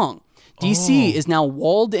along. D.C. is now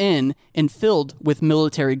walled in and filled with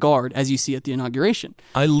military guard, as you see at the inauguration.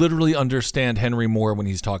 I literally understand Henry Moore when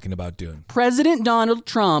he's talking about Dune. President Donald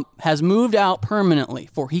Trump has moved out permanently,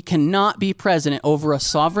 for he cannot be president over a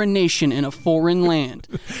sovereign nation in a foreign land.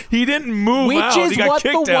 He didn't move out. Which is He got what the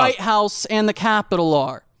kicked out. White House and the Capitol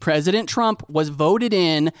are. President Trump was voted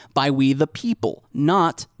in by we the people,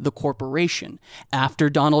 not the corporation. After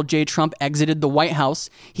Donald J. Trump exited the White House,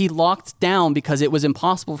 he locked down because it was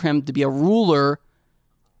impossible for him to be a ruler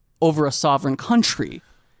over a sovereign country.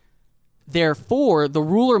 Therefore, the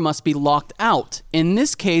ruler must be locked out. In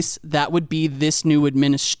this case, that would be this new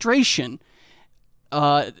administration.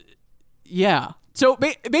 Yeah. So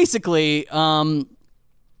basically,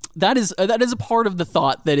 that is a part of the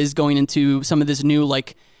thought that is going into some of this new,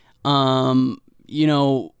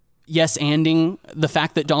 yes-anding the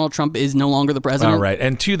fact that Donald Trump is no longer the president. All right,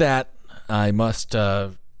 and to that, I must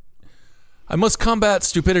combat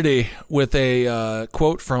stupidity with a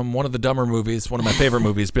quote from one of the dumber movies, one of my favorite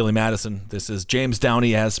movies, Billy Madison. This is James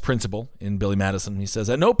Downey as principal in Billy Madison. He says,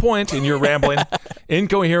 "At no point in your rambling,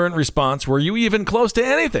 incoherent response were you even close to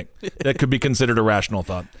anything that could be considered a rational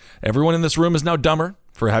thought. Everyone in this room is now dumber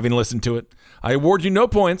for having listened to it. I award you no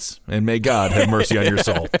points, and may God have mercy on your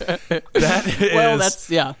soul."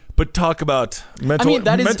 But talk about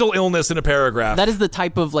mental illness in a paragraph. That is the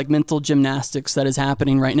type of mental gymnastics that is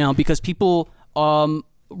happening right now, because people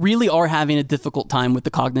really are having a difficult time with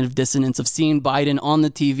the cognitive dissonance of seeing Biden on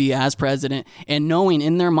the TV as president and knowing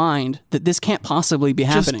in their mind that this can't possibly be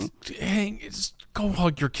happening. Just go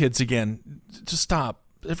hug your kids again. Just stop.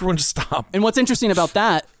 Everyone just stop. And what's interesting about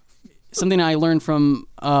that, something I learned from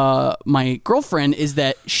my girlfriend, is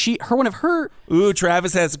that one of her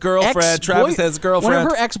Travis has a girlfriend. One of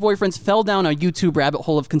her ex-boyfriends fell down a YouTube rabbit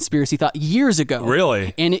hole of conspiracy thought years ago.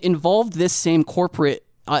 Really? And it involved this same corporate,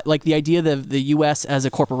 the idea of the U.S. as a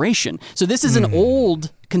corporation. So this is an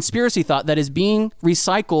old conspiracy thought that is being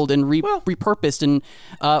recycled and repurposed and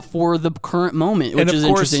for the current moment, which is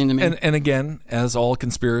interesting to me. And again, as all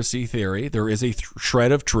conspiracy theory, there is a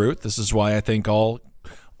shred of truth. This is why I think all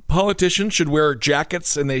politicians should wear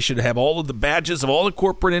jackets and they should have all of the badges of all the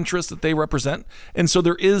corporate interests that they represent. And so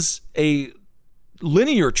there is a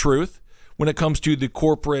linear truth when it comes to the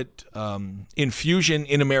corporate infusion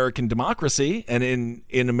in American democracy and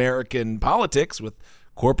in American politics, with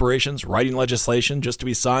corporations writing legislation just to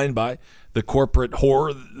be signed by the corporate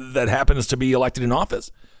whore that happens to be elected in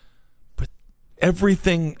office. But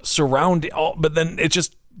everything surrounding, but then it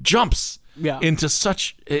just jumps into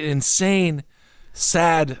such insane,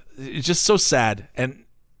 sad, it's just so sad. And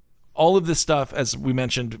all of this stuff, as we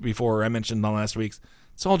mentioned before, I mentioned on last week's,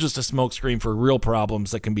 it's all just a smokescreen for real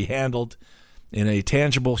problems that can be handled in a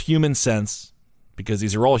tangible human sense, because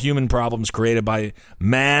these are all human problems created by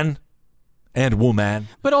man and woman.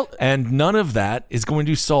 And none of that is going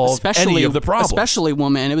to solve any of the problems. Especially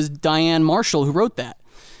woman. It was Diane Marshall who wrote that.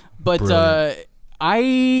 But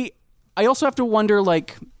I also have to wonder,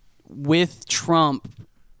 like, with Trump,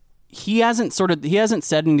 he hasn't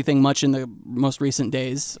said anything much in the most recent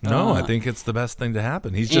days. No, I think it's the best thing to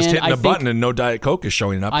happen. He's just hitting a button and no Diet Coke is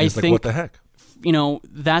showing up. He's like, what the heck? You know,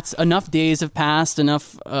 that's enough days have passed,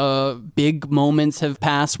 enough big moments have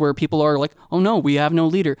passed where people are like, oh no, we have no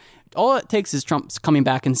leader. All it takes is Trump's coming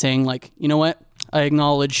back and saying, like, you know what? I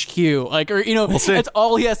acknowledge Q. Like, or, you know, that's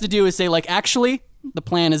all he has to do is say, like, actually, the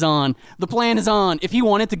plan is on. The plan is on. If he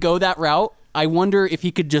wanted to go that route, I wonder if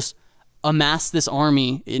he could just amass this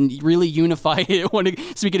army and really unify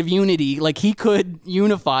it. Speaking of unity, like, he could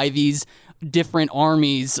unify these different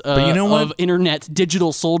armies of internet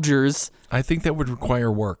digital soldiers. I think that would require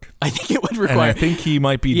work. I think it would require. And I think he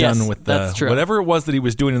might be done with that's true. Whatever it was that he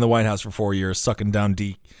was doing in the White House for 4 years, sucking down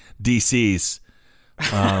DCs.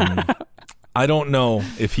 I don't know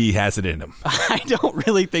if he has it in him. I don't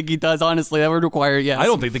really think he does, honestly. That would require, yes. I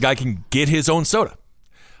don't think the guy can get his own soda.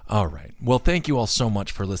 All right. Well, thank you all so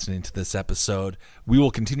much for listening to this episode. We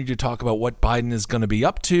will continue to talk about what Biden is going to be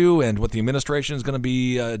up to and what the administration is going to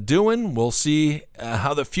be doing. We'll see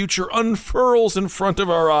how the future unfurls in front of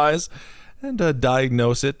our eyes and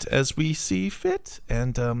diagnose it as we see fit.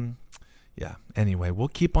 And anyway, we'll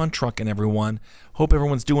keep on trucking, everyone. Hope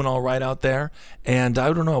everyone's doing all right out there. And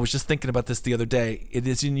I don't know, I was just thinking about this the other day. It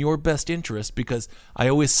is in your best interest, because I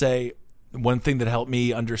always say one thing that helped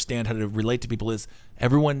me understand how to relate to people is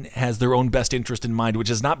everyone has their own best interest in mind, which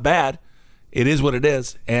is not bad. It is what it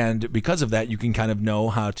is. And because of that, you can kind of know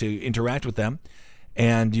how to interact with them,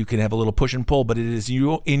 and you can have a little push and pull. But it is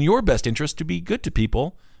in your best interest to be good to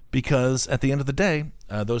people, because at the end of the day,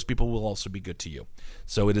 those people will also be good to you.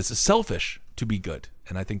 So it is selfish to be good.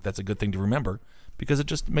 And I think that's a good thing to remember, because it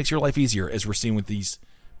just makes your life easier, as we're seeing with these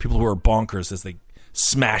people who are bonkers as they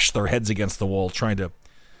smash their heads against the wall trying to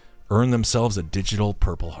earn themselves a digital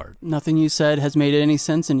Purple Heart. Nothing you said has made any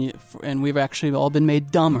sense, and we've actually all been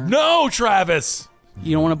made dumber. No, Travis!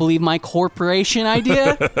 You don't want to believe my corporation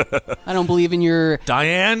idea? I don't believe in your...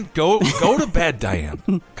 Diane, go to bed,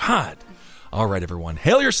 Diane. God. All right, everyone.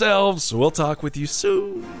 Hail yourselves. We'll talk with you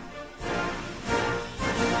soon.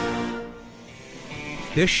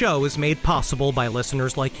 This show is made possible by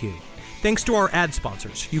listeners like you. Thanks to our ad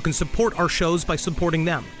sponsors, you can support our shows by supporting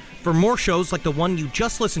them. For more shows like the one you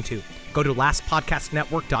just listened to, go to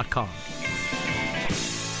lastpodcastnetwork.com.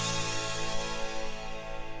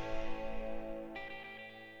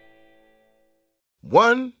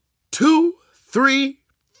 One, two, three,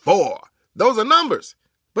 four. Those are numbers,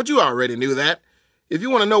 but you already knew that. If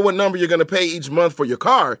you want to know what number you're going to pay each month for your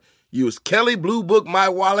car, use Kelley Blue Book My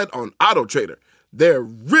Wallet on AutoTrader. They're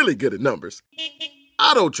really good at numbers.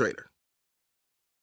 AutoTrader.